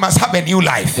said we must have a new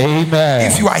life. Amen.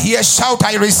 If you are here, shout,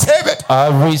 I receive it.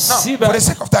 I receive now, it. For the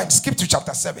sake of time, skip to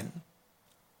chapter 7.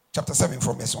 Chapter 7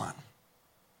 from verse 1.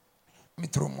 Let me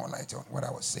throw more light on what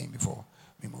I was saying before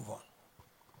we move on.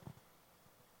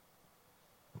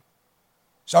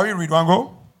 Shall we read one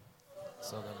go?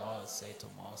 So the Lord said to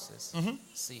Moses,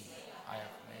 See, I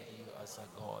have made you as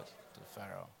a God to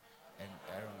Pharaoh, and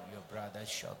Aaron your brother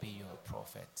shall be your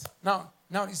prophet.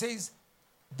 Now he says,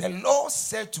 the Lord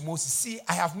said to Moses, see,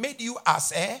 I have made you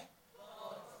as a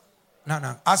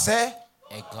as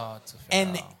a God to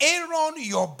Pharaoh. And Aaron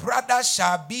your brother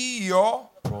shall be your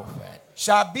prophet.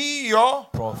 Shall be your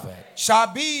prophet.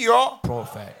 Shall be your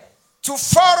prophet. To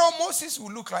Pharaoh, Moses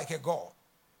will look like a god.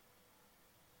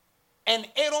 And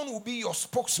Aaron will be your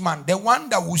spokesman, the one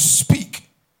that will speak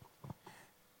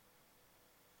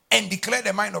and declare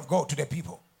the mind of God to the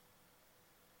people.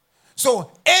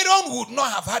 So Aaron would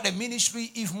not have had a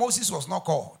ministry if Moses was not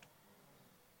called.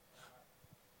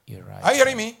 You're right. Are you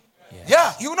hearing me? Yes.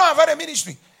 Yeah, he would not have had a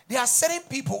ministry. There are certain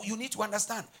people you need to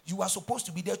understand. You are supposed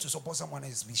to be there to support someone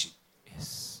else's vision.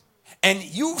 Yes. And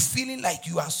you feeling like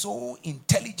you are so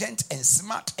intelligent and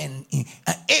smart and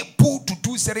able to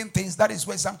do certain things, that is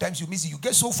where sometimes you miss it. You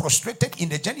get so frustrated in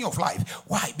the journey of life.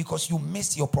 Why? Because you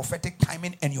missed your prophetic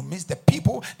timing and you missed the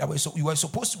people that you were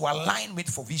supposed to align with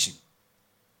for vision.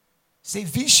 Say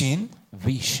vision.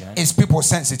 Vision is people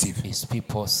sensitive. Is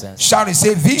people sensitive. Shall we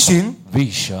say vision?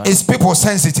 Vision is people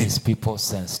sensitive. Is people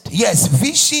sensitive. Yes,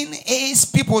 vision is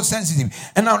people sensitive.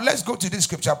 And now let's go to this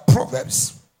scripture,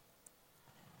 Proverbs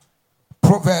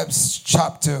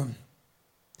chapter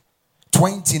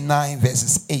 29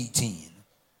 verses 18.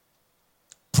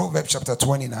 Proverbs chapter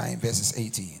 29 verses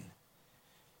 18.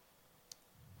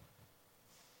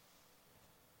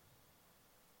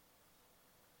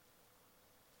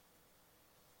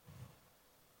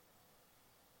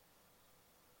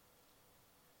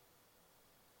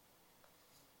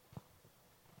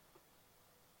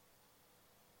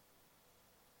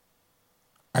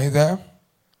 Are you there?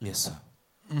 Yes, sir.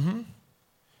 Mm-hmm.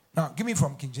 Now, give me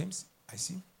from King James. I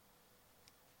see.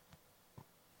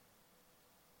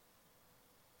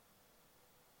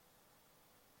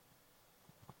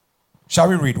 Shall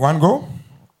we read? One go.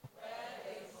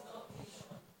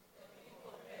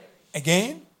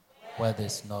 Again. Where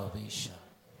there's no vision,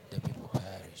 the people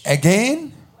perish.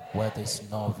 Again. Where there's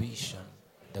no vision,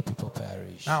 the people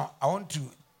perish. Now, I want to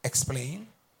explain.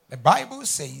 The Bible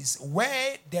says,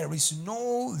 where there is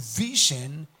no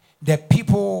vision, the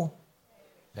people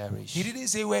perish. He didn't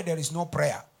say where there is no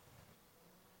prayer.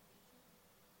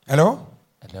 Hello?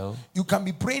 Hello? You can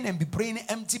be praying and be praying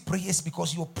empty prayers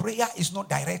because your prayer is not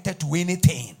directed to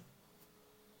anything.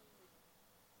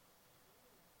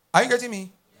 Are you getting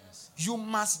me? You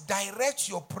must direct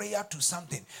your prayer to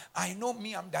something. I know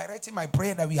me, I'm directing my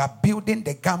prayer that we are building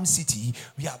the GAM city.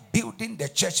 We are building the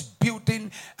church,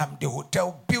 building the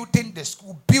hotel, building the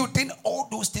school, building all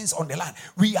those things on the land.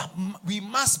 We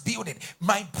must build it.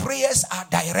 My prayers are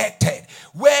directed.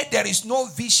 Where there is no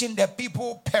vision, the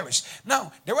people perish.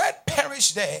 Now, the word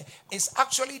perish there is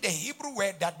actually the Hebrew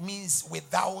word that means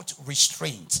without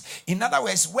restraint. In other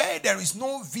words, where there is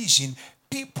no vision,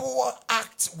 people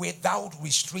act without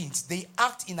restraints. They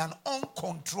act in an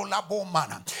uncontrollable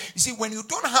manner. You see, when you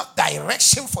don't have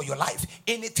direction for your life,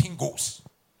 anything goes.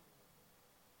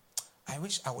 I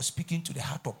wish I was speaking to the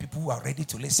heart of people who are ready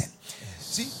to listen. Yes.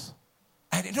 See,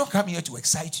 I did not come here to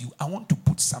excite you. I want to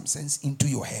put some sense into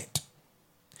your head.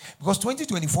 Because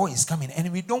 2024 is coming and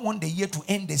we don't want the year to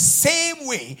end the same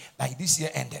way like this year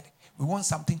ended. We want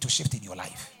something to shift in your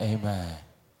life. Amen.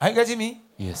 Are you getting me?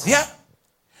 Yes. Yeah.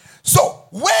 So,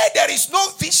 where there is no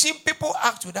vision, people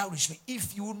act without restraint.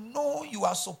 If you know you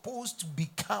are supposed to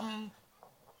become,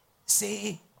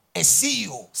 say, a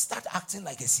CEO, start acting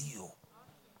like a CEO.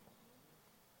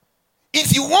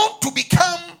 If you want to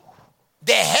become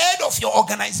the head of your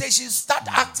organization, start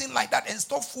acting like that and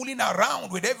stop fooling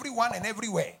around with everyone and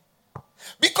everywhere.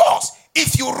 Because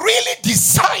if you really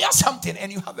desire something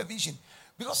and you have a vision,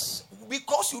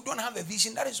 because you don't have a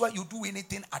vision, that is why you do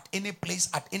anything at any place,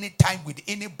 at any time, with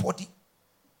anybody.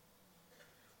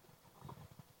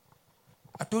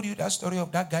 I told you that story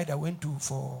of that guy that went to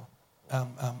for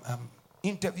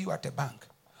interview at a bank.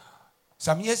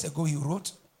 Some years ago, he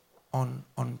wrote on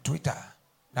Twitter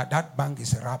that bank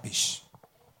is rubbish.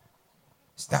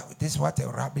 This is what a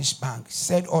rubbish bank.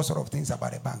 Said all sort of things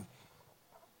about the bank.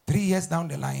 3 years down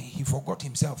the line, he forgot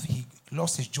himself. He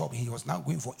lost his job. He was now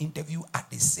going for interview at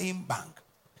the same bank.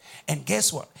 And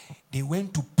guess what? They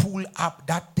went to pull up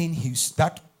that thing,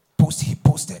 that post he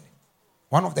posted.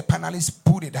 One of the panelists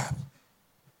pulled it up.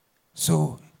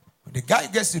 So the guy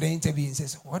gets to the interview and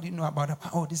says, what do you know about it?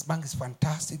 Oh, this bank is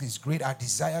fantastic. It's great. I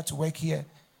desire to work here.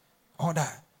 All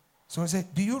that. So I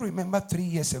said, do you remember 3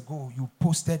 years ago you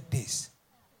posted this?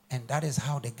 And that is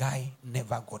how the guy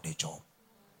never got a job.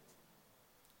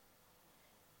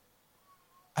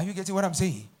 Are you getting what I'm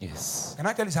saying? Yes. Can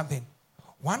I tell you something?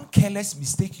 One careless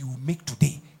mistake you make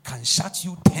today can shut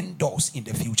you 10 doors in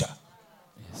the future.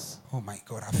 Yes. Oh my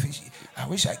God, I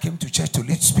wish I came to church to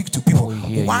speak to people.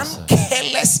 One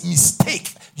careless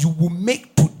mistake you will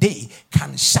make today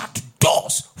can shut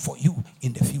doors for you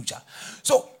in the future.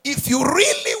 So if you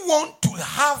really want to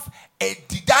have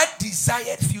that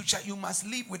desired future, you must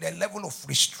live with a level of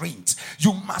restraint.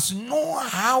 You must know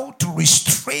how to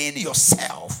restrain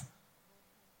yourself.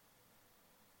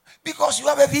 Because you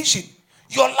have a vision.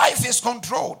 Your life is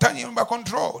controlled. Tell you about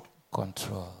controlled.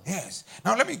 Control. Yes.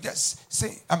 Now let me just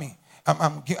say, let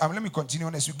me continue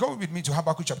on this. You go with me to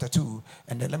Habakkuk chapter 2,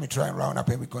 and then let me try and round up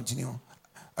and we continue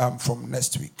from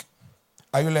next week.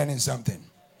 Are you learning something?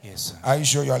 Yes, sir. Are you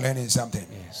sure you are learning something?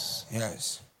 Yes.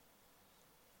 Yes.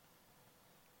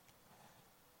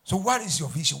 So what is your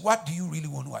vision? What do you really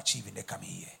want to achieve in the coming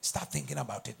year? Start thinking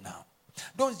about it now.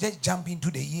 Don't just jump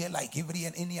into the year like every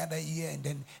and any other year and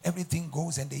then everything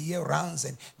goes and the year runs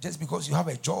and just because you have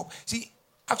a job. See,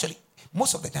 actually,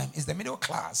 most of the time it's the middle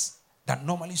class that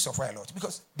normally suffer a lot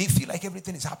because they feel like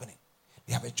everything is happening.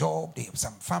 They have a job, they have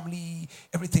some family,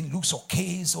 everything looks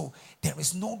okay, so there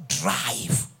is no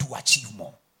drive to achieve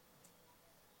more.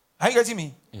 Are you getting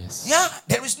me? Yes. Yeah,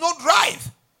 there is no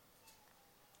drive.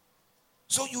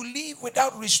 So you live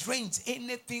without restraint.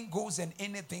 Anything goes and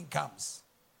anything comes.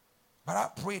 But I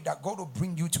pray that God will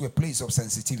bring you to a place of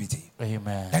sensitivity.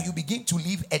 Amen. That you begin to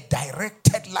live a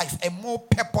directed life, a more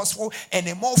purposeful and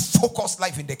a more focused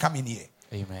life in the coming year.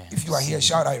 Amen. If you are here,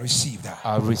 shout, I receive that.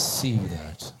 I receive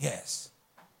that. Yes.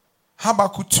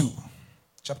 Habakkuk 2,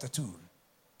 chapter 2.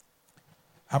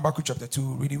 Habakkuk chapter 2,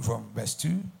 reading from verse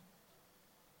 2.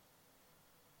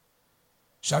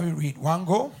 Shall we read one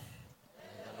go?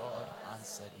 And the Lord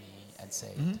answered me and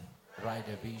said, write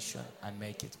a vision and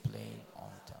make it plain on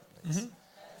tablets,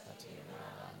 that you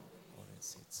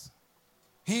it.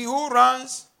 He who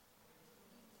runs.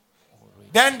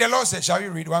 Then the Lord said, shall we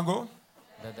read one go?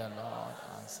 Let the Lord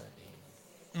answer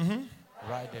him.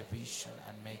 Write the vision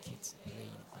and make it plain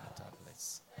on the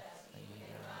tablets.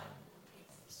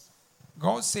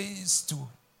 God says to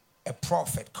a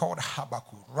prophet called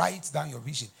Habakkuk, write down your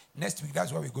vision. Next week,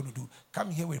 that's what we're going to do. Come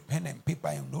here with pen and paper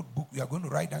and notebook. We are going to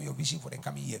write down your vision for the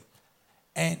coming year.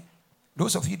 And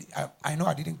those of you, I know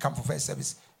I didn't come for first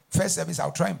service. First service,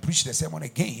 I'll try and preach the sermon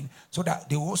again so that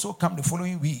they will also come the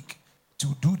following week to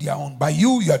do their own. But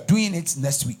you are doing it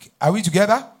next week. Are we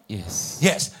together? Yes.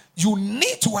 Yes. You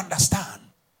need to understand.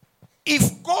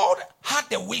 If God had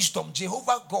the wisdom,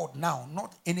 Jehovah God now,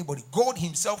 not anybody, God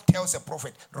himself tells a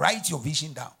prophet, write your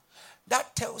vision down.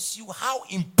 That tells you how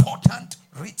important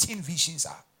written visions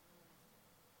are.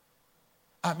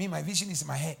 I mean, my vision is in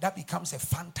my head. That becomes a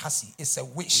fantasy. It's a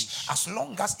wish. As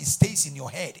long as it stays in your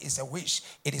head, it's a wish.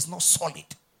 It is not solid.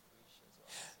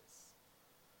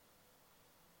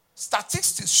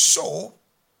 Statistics show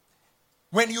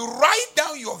when you write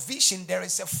down your vision, there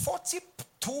is a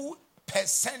 42%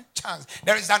 chance.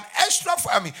 There is an extra,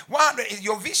 100,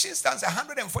 your vision stands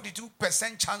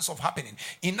 142% chance of happening.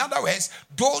 In other words,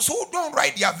 those who don't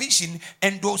write their vision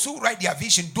and those who write their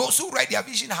vision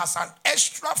has an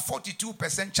extra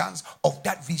 42% chance of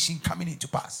that vision coming into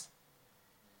pass.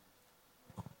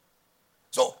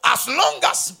 So as long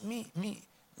as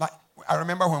like I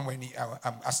remember when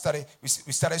I started, we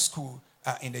started school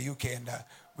in the UK, and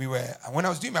when I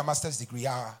was doing my master's degree,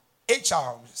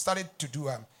 HR started to do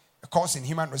a course in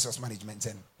human resource management,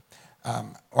 and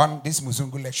this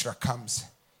Muzungu lecturer comes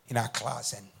in our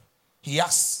class and he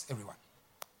asks everyone,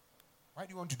 why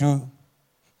do you want to do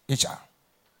HR?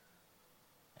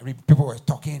 People were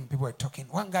talking.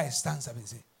 One guy stands up and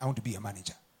says, I want to be a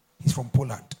manager. He's from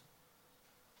Poland.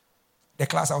 The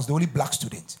class, I was the only black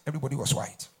student. Everybody was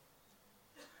white.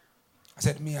 I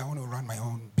said, I want to run my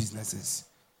own businesses,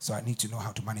 so I need to know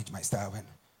how to manage my staff and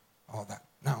all that.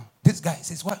 Now, this guy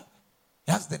says, what?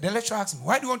 The lecturer asks him,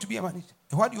 why do you want to be a manager?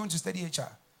 Why do you want to study HR?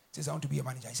 He says, I want to be a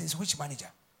manager. He says, which manager?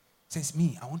 He says,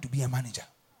 me, I want to be a manager.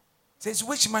 He says,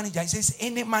 which manager? He says,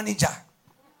 any manager.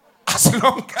 As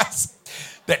long as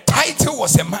the title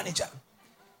was a manager.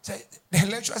 So the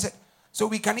lecturer said, so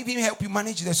we can even help you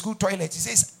manage the school toilet. He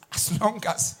says, as long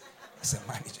as it's a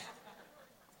manager.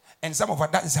 And some of us,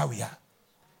 that is how we are.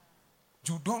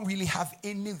 You don't really have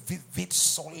any vivid,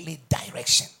 solid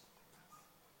direction.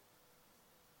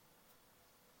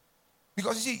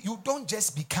 Because you see, you don't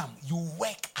just become, you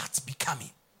work at becoming.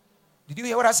 Did you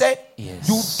hear what I said? Yes.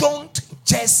 You don't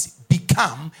just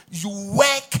become, you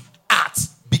work at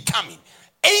becoming.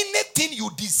 Anything you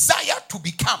desire to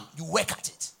become, you work at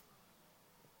it.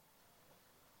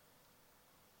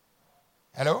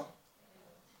 Hello?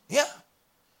 Yeah.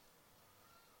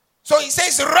 So he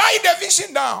says, write the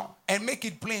vision down and make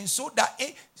it plain so that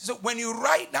so when you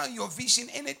write down your vision,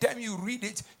 anytime you read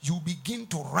it, you begin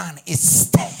to run. It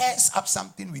stirs up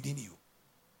something within you.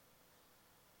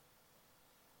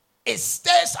 It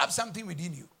stirs up something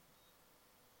within you.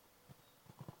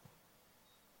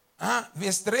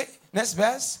 Verse 3, next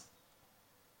verse.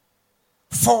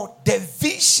 For the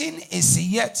vision is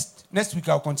yet. Next week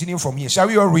I'll continue from here. Shall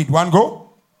we all read? One go.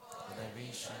 The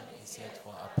vision is yet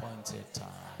for appointed time.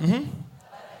 Mm-hmm. And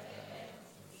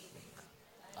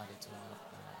it will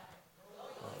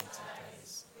not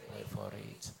wait for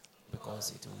it,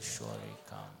 because it will surely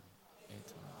come.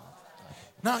 It will not die.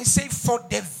 Now he said, for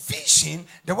the vision,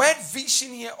 the word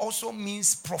vision here also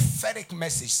means prophetic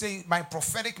message. Say, my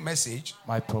prophetic message.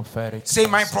 My prophetic Say,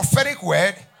 my message. prophetic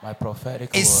word. My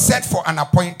prophetic is word set for an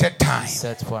appointed time. is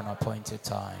set for an appointed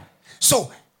time.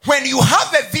 So, when you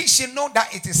have a vision, know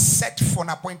that it is set for an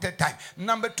appointed time.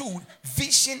 Number 2,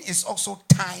 vision is also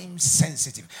time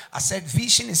sensitive. I said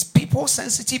vision is people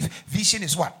sensitive. Vision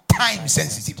is what? Time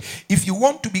sensitive. If you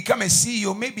want to become a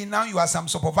CEO, maybe now you are some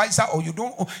supervisor or you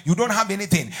don't have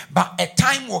anything. But a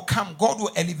time will come, God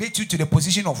will elevate you to the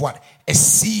position of what? A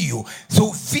CEO.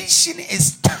 So vision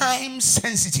is time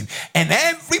sensitive. And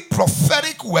every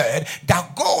prophetic word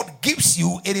that God gives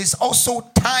you, it is also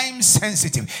time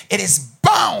sensitive. It is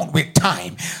bound with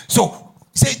time. So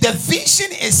say the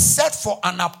vision is set for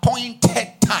an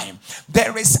appointed time.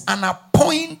 There is an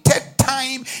appointed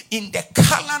time in the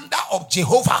calendar of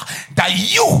Jehovah that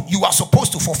you are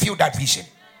supposed to fulfill that vision.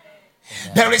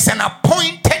 There is an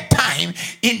appointed time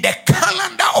in the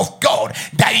calendar of God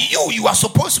that you are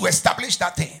supposed to establish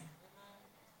that thing.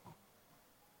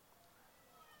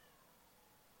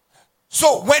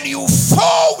 So when you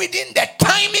fall within the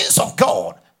timings of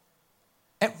God,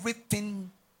 everything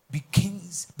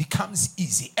becomes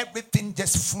easy. Everything just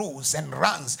just flows and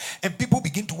runs, and people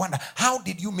begin to wonder, how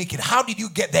did you make it? How did you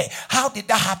get there? How did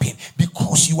that happen?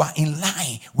 Because you are in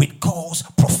line with God's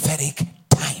prophetic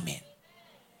timing.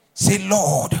 Say,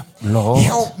 Lord,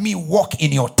 help me walk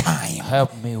in your time.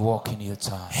 Help me walk in your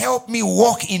time. Help me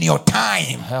walk in your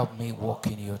time. Help me walk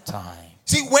in your time.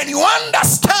 See, when you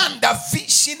understand that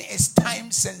vision is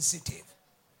time sensitive,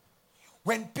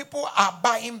 when people are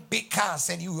buying big cars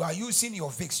and you are using your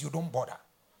VIX, you don't bother.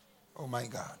 Oh my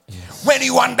God. Yes. When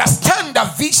you understand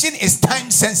that vision is time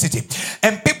sensitive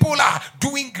and people are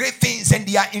doing great things and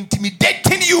they are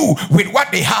intimidating you with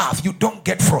what they have, you don't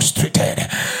get frustrated.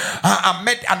 I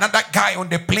met another guy on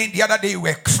the plane the other day. We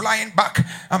were flying back.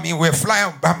 I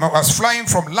was flying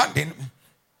from London.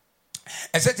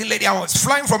 A certain lady, I was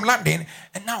flying from London,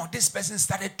 and now this person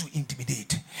started to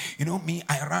intimidate. You know me,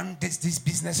 I run this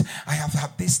business. I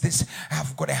have this. I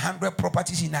have got 100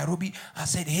 properties in Nairobi. I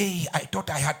said, hey, I thought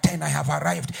I had 10. I have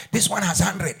arrived. This one has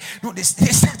 100. No, they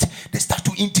start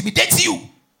to intimidate you.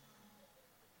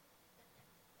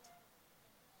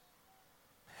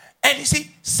 And you see,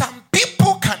 some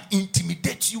people can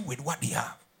intimidate you with what they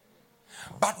have.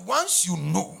 But once you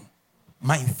know,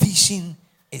 my vision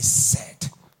is set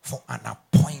for an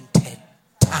appointed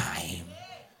time.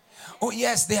 Oh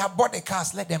yes, they have bought the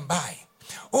cars, let them buy.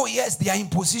 Oh yes, they are in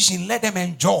position, let them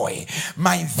enjoy.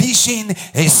 My vision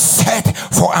is set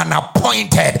for an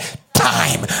appointed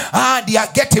time. They are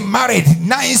getting married,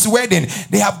 nice wedding.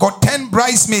 They have got 10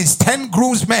 bridesmaids, 10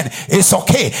 groomsmen. It's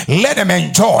okay, let them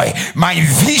enjoy. My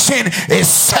vision is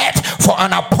set for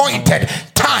an appointed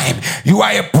time. You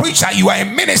are a preacher, you are a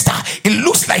minister. It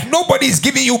looks like nobody is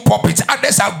giving you puppets.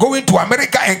 Others are going to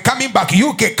America and coming back,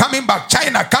 UK coming back,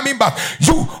 China coming back.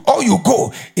 All you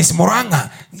go is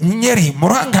Moranga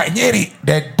Nyeri.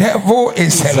 The devil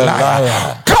is a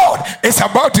liar. God is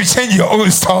about to change your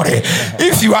own story.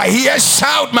 If you are here,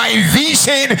 shout, my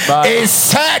vision is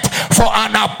set for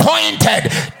an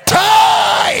appointed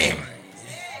time.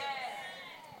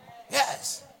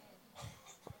 Yes.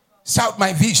 Shout,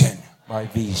 my vision. My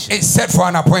vision is set for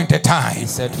an appointed time.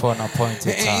 It's set for an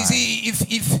appointed time. You see,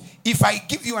 if I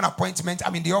give you an appointment,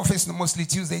 I'm in the office mostly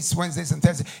Tuesdays, Wednesdays, and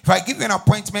Thursdays. If I give you an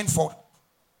appointment for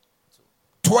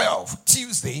 12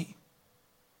 Tuesday,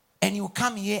 and you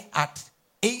come here at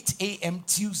 8 a.m.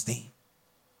 Tuesday,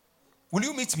 will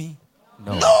you meet me?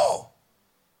 No.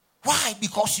 Why?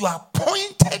 Because your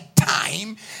appointed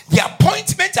time, the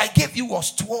appointment I gave you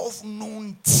was 12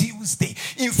 noon Tuesday.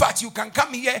 In fact, you can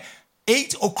come here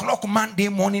 8 o'clock Monday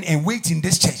morning and wait in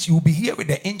this church. You will be here with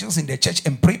the angels in the church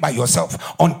and pray by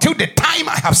yourself until the time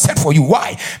I have set for you.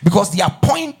 Why? Because the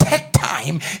appointed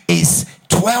time is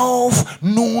 12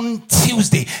 noon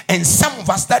Tuesday. And some of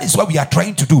us, that is what we are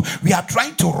trying to do. We are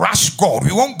trying to rush God.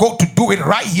 We won't go to do it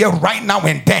right here, right now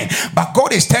and then. But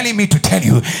God is telling me to tell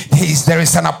you, there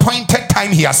is an appointed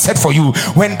time He has set for you.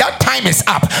 When that time is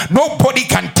up, nobody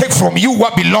can take from you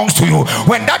what belongs to you.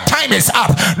 When that time is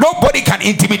up, nobody can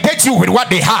intimidate you with what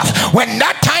they have. When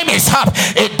that time is up,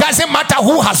 it doesn't matter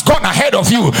who has gone ahead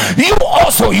of you. You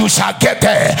also, you shall get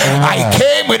there. I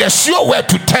came with a sure word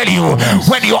to tell you,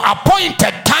 when your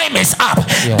appointed time is up,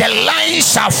 the line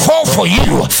shall fall for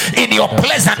you in your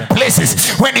pleasant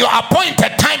places. When your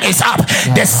appointed time is up,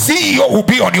 the CEO will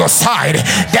be on your side,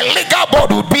 the legal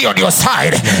board will be on your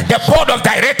side, the board of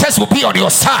directors will be on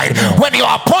your side. When your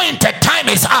appointed time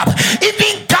is up,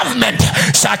 even government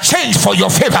shall change for your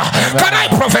favor. Can I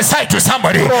prophesy to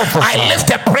somebody? I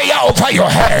lift a prayer over your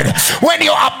head. When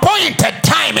your appointed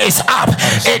time is up,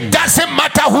 it doesn't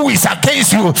matter who is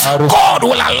against you. God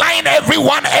will align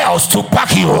everyone else to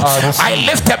back you. I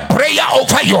lift a prayer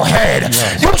over your head.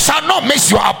 You shall not miss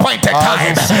your appointed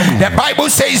time. The Bible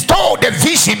says, though the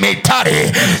vision may tarry,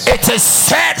 it is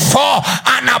set for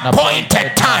an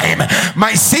appointed time.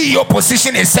 My CEO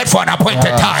position is set for an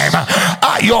appointed time.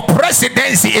 Your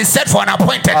presidency is set for an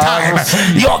appointed time.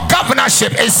 Your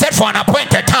governorship is set for an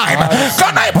appointed time.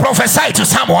 Can I prophesy to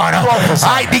someone?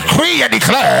 I decree and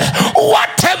declare,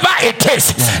 whatever it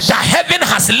is that heaven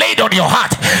has laid on your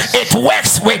heart, it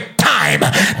works with time.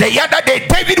 The other day,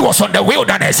 David was on the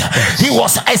wilderness. He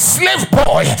was a slave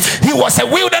boy. He was a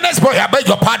wilderness boy, I beg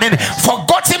your pardon,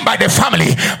 forgotten by the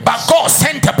family. But God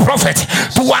sent a prophet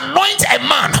to anoint a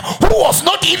man who was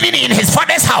not even in his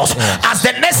father's house as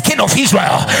the next king of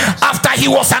Israel. After he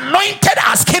was anointed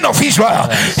as king of Israel,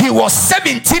 he was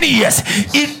 17 years.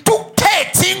 It took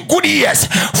 13 good years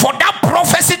for that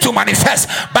prophecy to to manifest.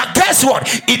 But guess what?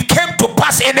 It came to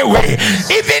pass anyway.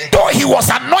 Even though he was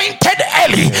anointed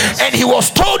early and he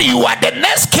was told, you are the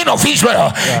next king of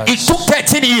Israel, it took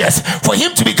 13 years for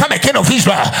him to become a king of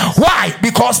Israel. Why?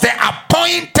 Because the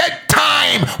appointed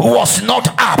time was not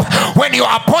up. When your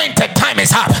appointed time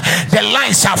is up, the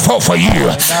lines shall fall for you.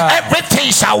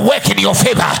 Everything shall work in your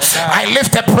favor. I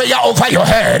lift a prayer over your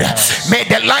head. May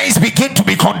the lines begin to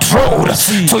be controlled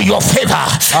to your favor.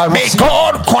 May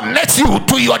God connect you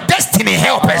to your destiny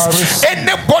helpers.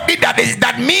 Anybody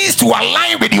that means to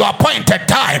align with your appointed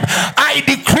time, I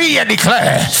decree and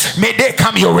declare, may they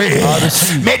come your way.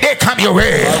 May they come your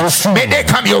way. May they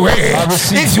come your way.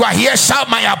 If you are here, shout,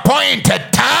 my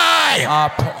appointed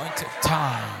time. Appointed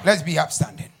time. Let's be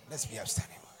upstanding. Let's be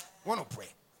upstanding. I want to pray.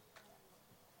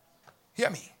 Hear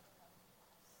me.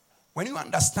 When you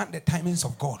understand the timings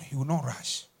of God, you will not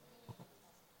rush.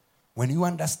 When you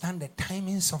understand the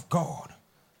timings of God,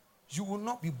 you will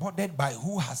not be bothered by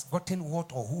who has gotten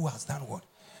what or who has done what.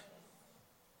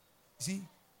 See,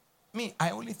 me,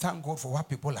 I only thank God for what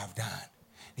people have done.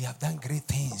 They have done great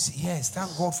things. Yes,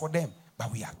 thank God for them.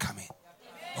 But we are coming.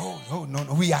 Oh, no,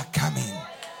 we are coming.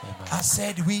 I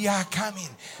said we are coming.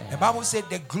 The Bible said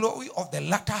the glory of the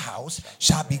latter house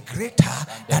shall be greater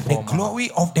than the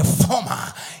glory of the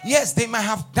former. Yes, they might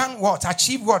have done what,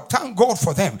 achieved what, thank God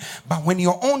for them. But when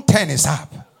your own turn is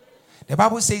up, the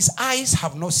Bible says eyes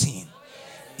have not seen,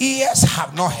 ears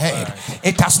have not heard,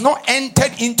 it has not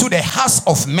entered into the hearts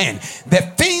of men the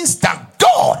things that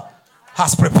God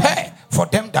has prepared for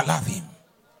them that love him.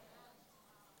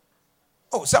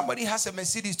 Oh, somebody has a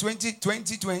Mercedes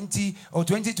 2020 or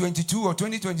 2022 or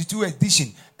 2022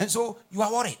 edition. And so you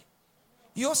are worried.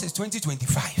 Yours is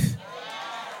 2025.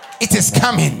 It is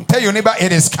coming. Tell your neighbor,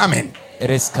 it is coming. It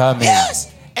is coming.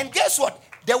 Yes. And guess what?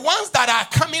 The ones that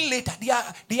are coming later,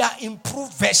 they are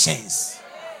improved versions.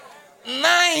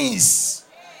 Nice.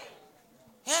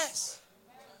 Yes.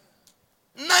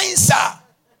 Nicer.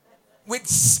 With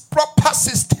proper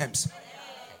systems.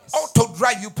 Auto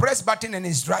drive. You press button and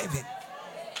it's driving.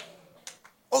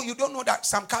 Oh, you don't know that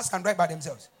some cars can drive by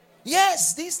themselves?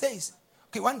 Yes, these days.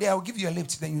 Okay, one day I'll give you a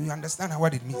lift, then you understand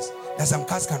what it means. That some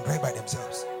cars can drive by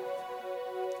themselves.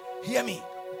 Hear me.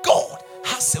 God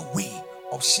has a way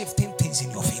of shifting things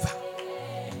in your favor.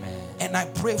 Amen. And I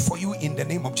pray for you in the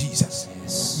name of Jesus.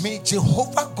 Yes. May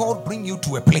Jehovah God bring you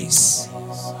to a place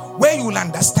where you will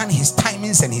understand his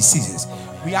timings and his seasons.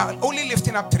 We are only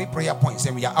lifting up 3 prayer points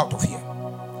and we are out of here.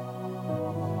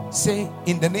 Say,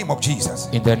 in the name of Jesus.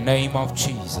 In the name of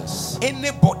Jesus.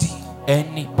 Anybody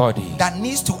that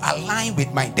needs to align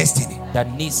with my destiny,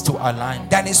 that needs to align,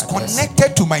 that is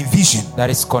connected to my vision, that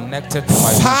is connected to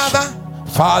my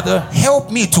Father,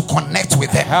 help me to connect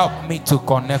with them. Help me to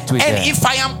connect with them. And if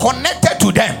I am connected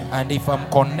to them, and if I'm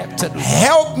connected with them,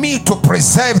 help me to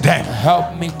preserve them.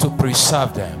 Help me to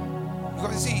preserve them.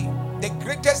 Because you see, the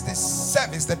greatest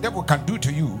service the devil can do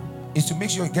to you is to make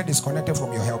sure you get disconnected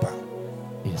from your helper.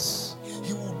 Yes.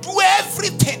 He will do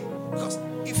everything. Because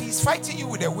if he's fighting you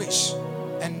with a wish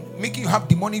and making you have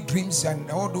demonic dreams and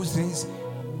all those things,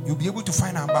 you'll be able to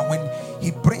find out. But when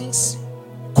he brings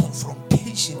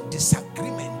confrontation,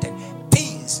 disagreement, and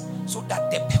things, so that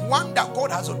the one that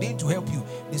God has ordained to help you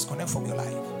disconnect from your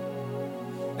life.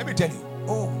 Let me tell you.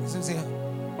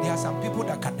 There are some people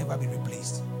that can never be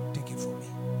replaced. Take it from me.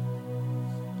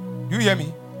 You hear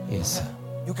me? Yes, sir.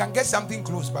 You can get something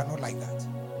close, but not like that.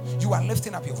 You are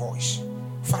lifting up your voice.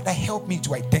 Father, help me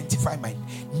to identify my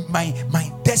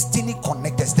destiny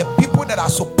connectors, the people that are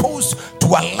supposed to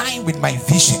align with my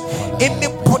vision.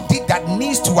 Anybody that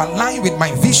needs to align with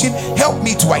my vision, help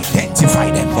me to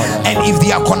identify them. And if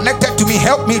they are connected to me,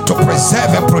 help me to preserve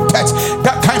and protect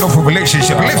that kind of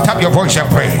relationship. Lift up your voice and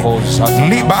pray.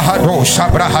 Libahado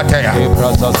Shabrahatea.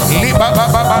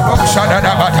 Libababado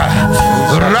Shadadabata.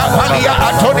 Rapalia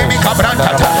Atomi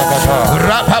Cabrantata.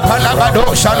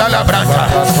 Rapapalabado Shalalabranta.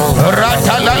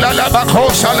 La la la bako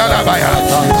shala baya,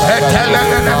 etela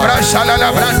la brashala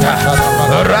la branta,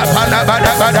 rapala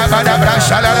bada bada bada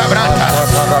brashala la branta,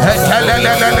 etela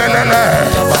la la la la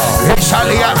la,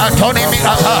 ishalia atoni mi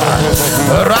apa,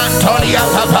 rantolia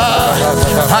papa,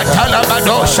 atala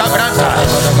bado shabranta,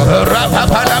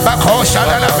 rapala bako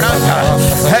shala la branta,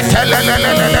 etela la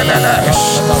la la la la,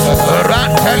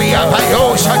 rantelia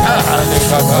bayo shata,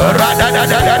 rada da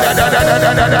da da da da da da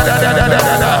da da da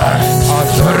da da.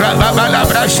 Rababala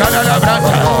brashala la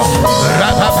branta,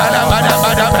 rababala bada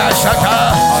bada brashata,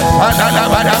 bada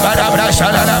bada bada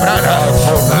brashala la branta,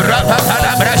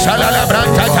 rababala brashala la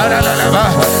branta, tara la la,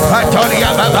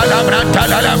 atolia babala branta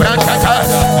la branta,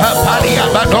 apalia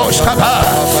badosh kapa,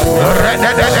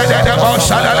 reda de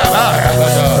boshala la ba,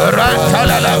 ranta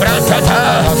la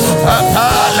branta.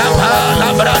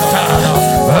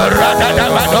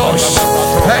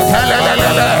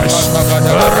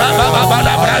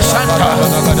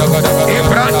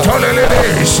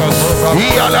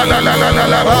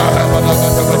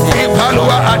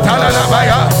 Ipalua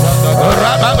Atalalabaya,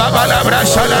 Rababala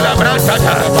Shalala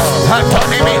Brantata,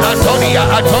 Antonimi Antonia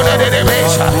Atona de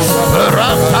Mesha,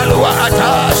 Rampalua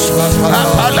Atash,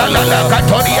 Apalala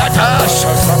Katonia Tash,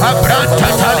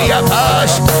 Abrantatalia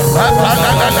Pash,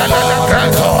 Apalala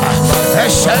Granto,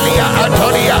 Eshelia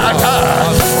Antonia Ata,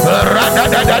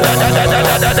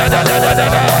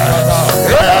 Radadadadadadadadadadadadadada.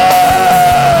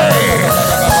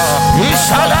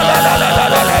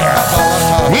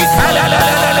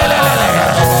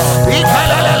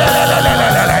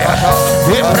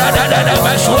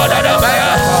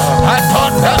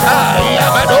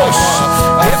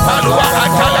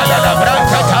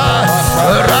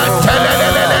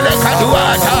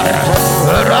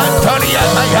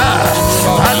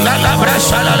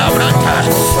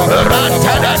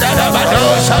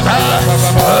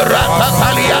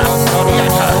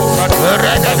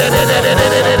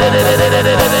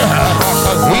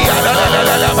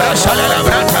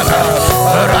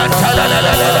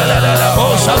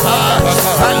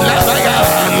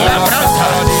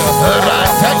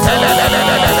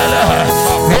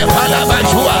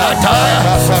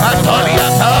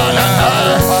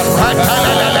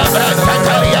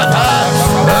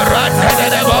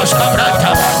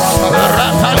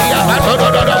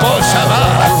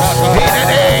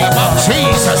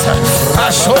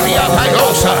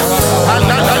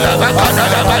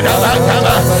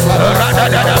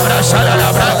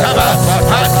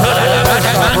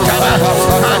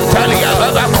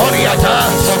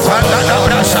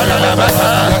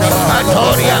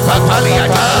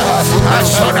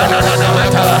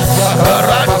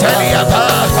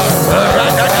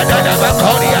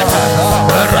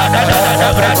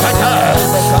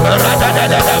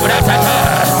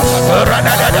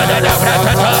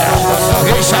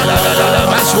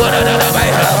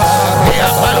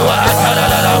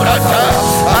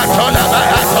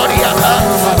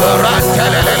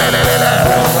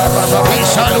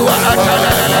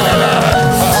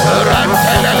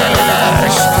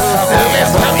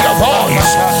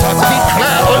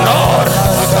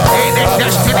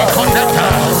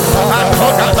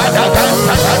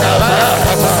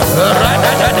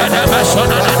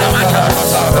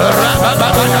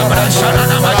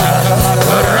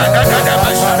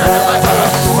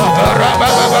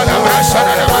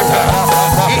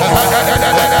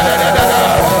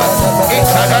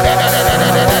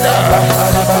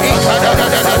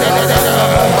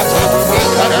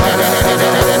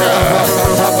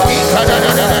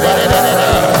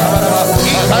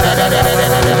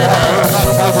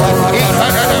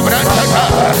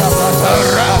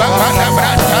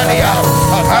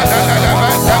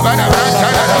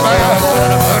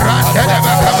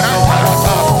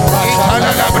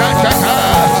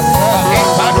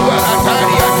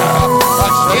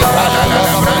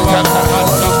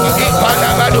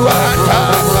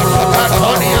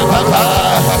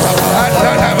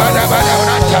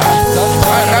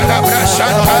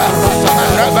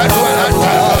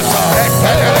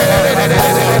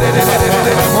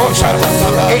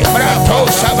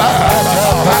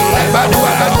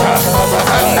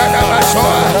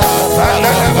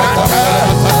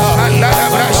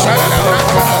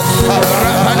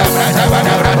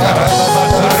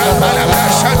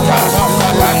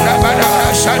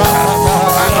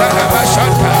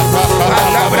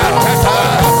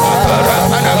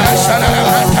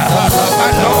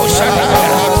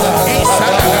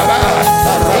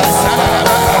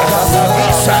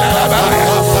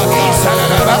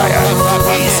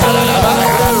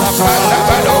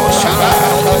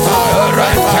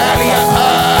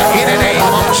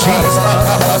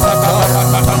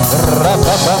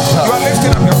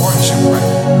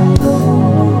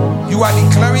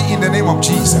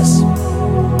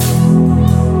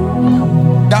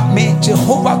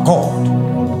 Jehovah God,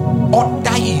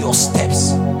 order your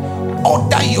steps.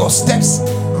 Order your steps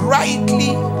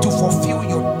rightly to fulfill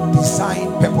your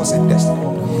design, purpose, and destiny.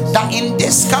 That in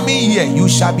this coming year you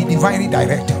shall be divinely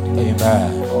directed.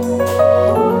 Amen.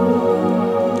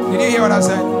 Did you hear what I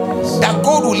said? That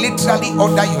God will literally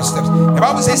order your steps. The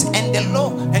Bible says, and the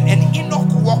Lord and Enoch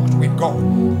walked with God.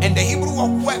 And the Hebrew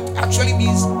word walk actually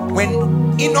means when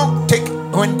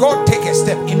God take a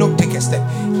step, Enoch take a step.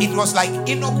 It was like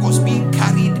Enoch was being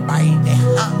carried by the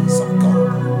hands of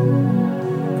God.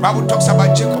 The Bible talks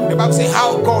about Jacob. The Bible says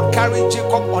how God carried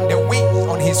Jacob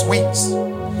on his wings.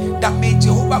 That may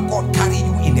Jehovah God carry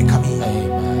you in the coming year.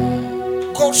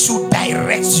 Amen. God should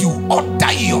direct you,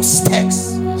 order your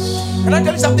steps. Can I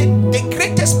tell you something? The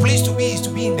greatest place to be is to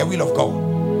be in the will of God.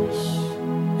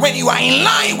 When you are in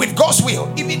line with God's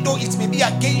will, even though it may be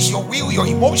against your will, your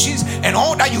emotions, and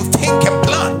all that you think and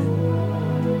plan,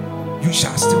 you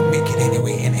shall still make it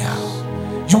anyway, anyhow.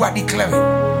 You are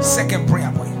declaring. Second prayer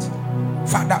point.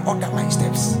 Father, order my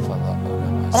steps.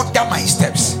 Order my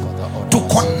steps to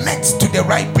connect to the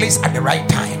right place at the right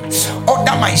time.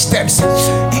 Order my steps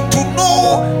to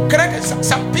know.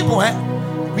 Some people,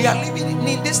 we are living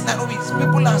in this Nairobi.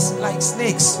 People are like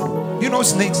snakes. You know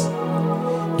snakes?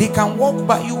 They can walk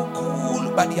by you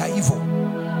cool, but they are evil.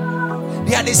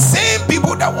 They are the same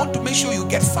people that want to make sure you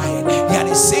get fired. They are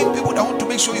the same people that want to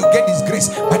make sure you get disgrace,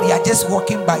 but they are just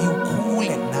walking by you cool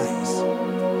and nice.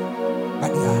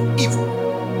 But they are evil.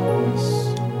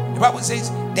 The Bible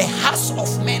says the hearts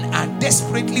of men are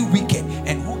desperately wicked,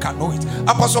 and who can know it?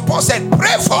 Apostle Paul said,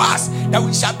 pray for us that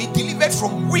we shall be delivered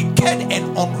from wicked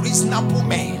and unreasonable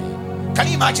men. Can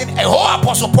you imagine a whole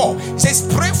Apostle Paul? He says,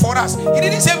 pray for us. He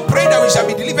didn't say pray that we shall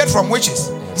be delivered from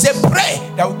witches. He said, pray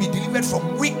that we be delivered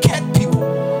from wicked people.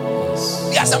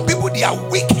 There are some people, they are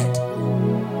wicked.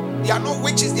 They are not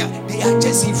witches, they are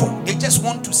just evil. They just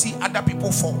want to see other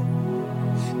people fall.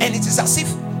 And it is as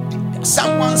if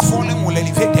someone's falling will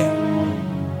elevate them.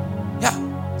 Yeah.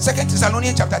 2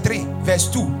 Thessalonians chapter 3, verse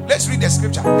 2. Let's read the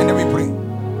scripture and then we pray.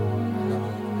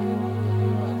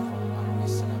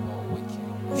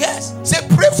 Yes. Say,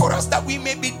 pray for us that we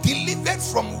may be delivered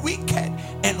from wicked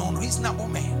and unreasonable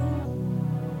men.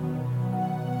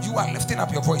 You are lifting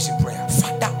up your voice in prayer.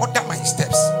 Father, order my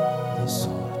steps.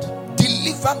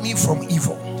 Deliver me from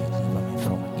evil.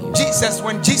 Jesus,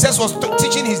 when Jesus was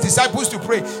teaching his disciples to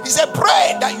pray, he said,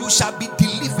 pray that you shall be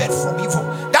delivered from evil.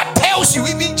 That tells you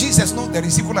even Jesus knows there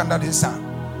is evil under the sun.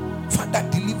 Father,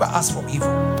 deliver us from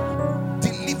evil.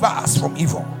 Deliver us from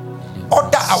evil.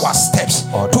 Order our steps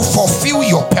to fulfill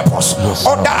your purpose.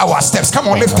 Order our steps. Come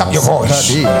on, lift up your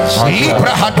voice.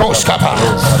 Libra hadoskapa.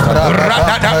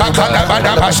 Radada bakala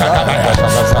badaba shadaba.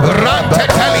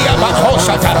 Rantetelia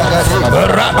bakosata.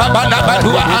 Rababala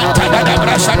badua antada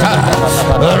brashata.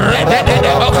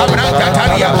 Redede bokamranta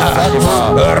talia.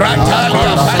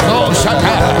 Rantalia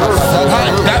badosata.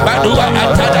 Anda badua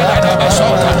antada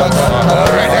basota.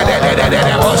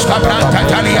 Redede bokamranta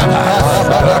talia.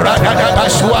 Radada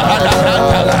basua ala.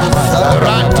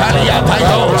 Rantalia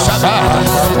Payo Saba,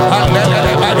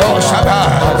 Alele Bado Saba,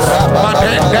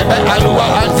 Madende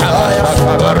Alua Anta,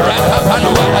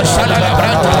 Rapapalua Sala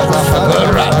Branta,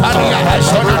 Rapalia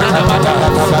Sona Namata,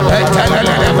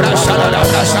 Telele Brasala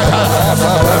Brasata,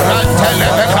 Rantele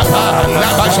Becapa,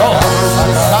 Labaso.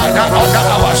 Father, order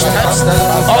our steps,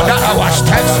 order our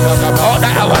steps,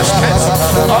 order our steps,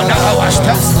 order our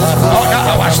steps, order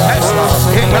our steps,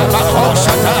 in the Bako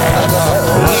Sata,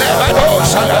 Levado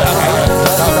Sala,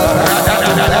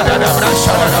 Radada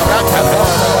Brasala Branta,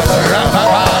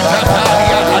 Rapapa,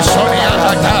 Rapalia, Asonia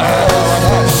Ata,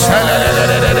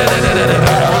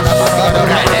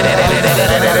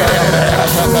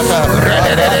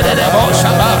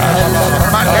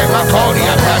 Malema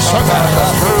Korea Brasota,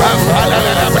 Pampala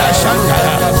Brasanta,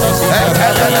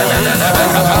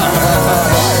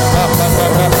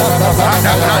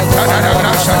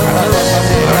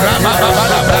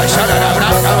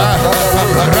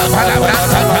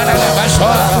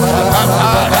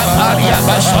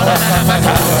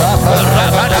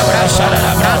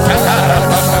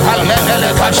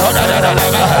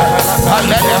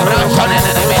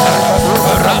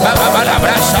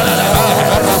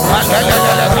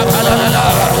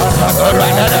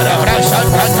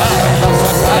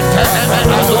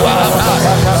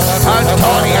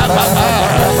 Antonia Papa,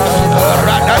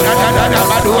 Radada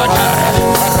Baduata,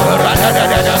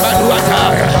 Radada Baduata,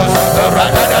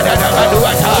 Radada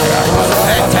Baduata,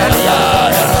 Etelia,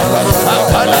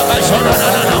 Apalaba Soda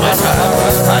Namata,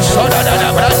 Asoda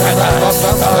Brata,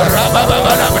 Rababa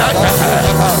Brata,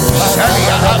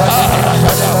 Salia Hapa,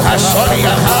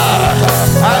 Asolia Ha,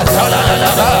 Antola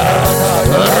Lava,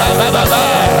 Rababa,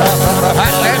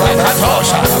 Aleme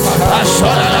Katosha,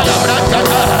 Asola Brata.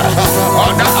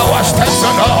 Order our steps,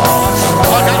 O Lord.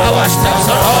 Order our steps,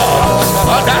 O Lord.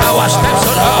 Order our steps, O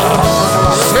Lord.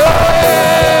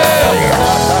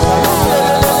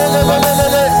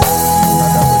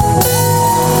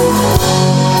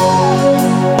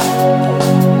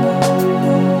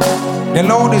 The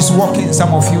Lord is walking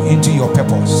some of you into your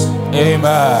purpose.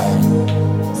 Amen.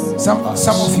 Some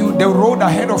of you, the road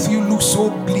ahead of you looks so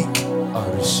bleak.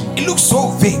 It looks so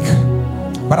vague.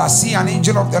 But I see an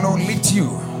angel of the Lord lift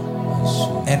you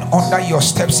and order your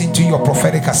steps into your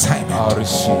prophetic assignment.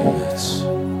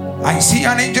 I see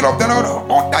an angel of the Lord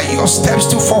order your steps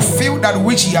to fulfill that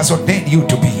which He has ordained you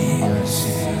to be.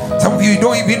 Some of you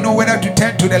don't even know whether to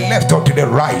turn to the left or to the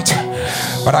right.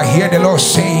 But I hear the Lord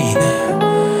saying,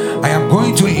 I am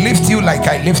going to lift you like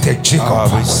I lifted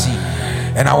Jacob.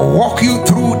 And I will walk you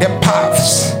through the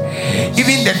paths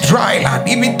even the dry land,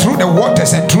 even through the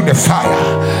waters and through the fire.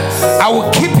 I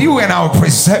will keep you and I will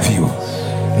preserve you.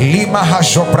 Lima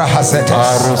Hashopra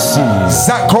Hazetes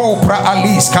Zako Pra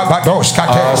Alis Kabadosh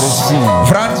Kates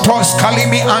Frantos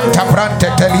Kalimi Anta Brante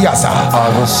Teliasa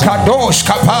Kadosh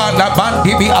Kapala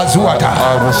Bandibi Azuata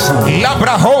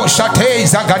Labraho Shate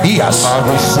Zagadias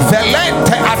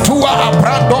Velente Atua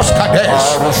Abrandos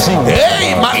Kades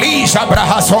Hey Malisha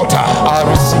Brahasota.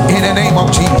 In the name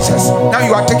of Jesus. Now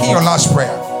you are taking your last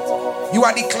prayer. You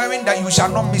are declaring that you shall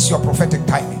not miss your prophetic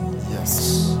timing.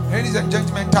 Yes. Ladies and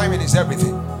gentlemen, timing is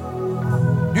everything.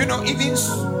 You know, even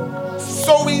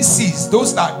sowing seeds,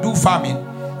 those that do farming,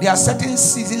 there are certain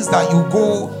seasons that you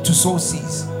go to sow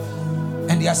seeds,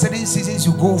 and there are certain seasons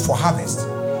you go for harvest.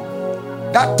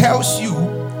 That tells you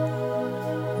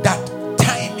that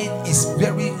timing is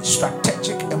very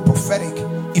strategic and prophetic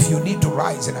if you need to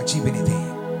rise and achieve anything.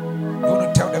 You want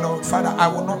to tell the Lord, Father, I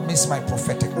will not miss my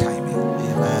prophetic timing.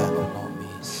 Amen.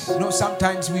 You know,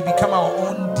 sometimes we become our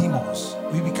own demons.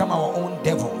 We become our own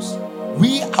devils.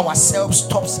 We ourselves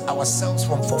stops ourselves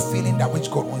from fulfilling that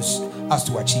which God wants us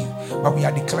to achieve. But we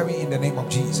are declaring in the name of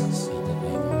Jesus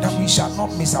that we shall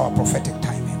not miss our prophetic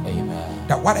timing. Amen.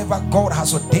 That whatever God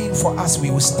has ordained for us, we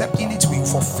will step in it, we will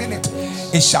fulfill it.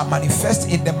 It shall manifest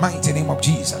in the mighty name of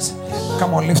Jesus.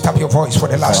 Come on, lift up your voice for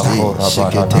the last time.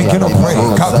 Begin to pray.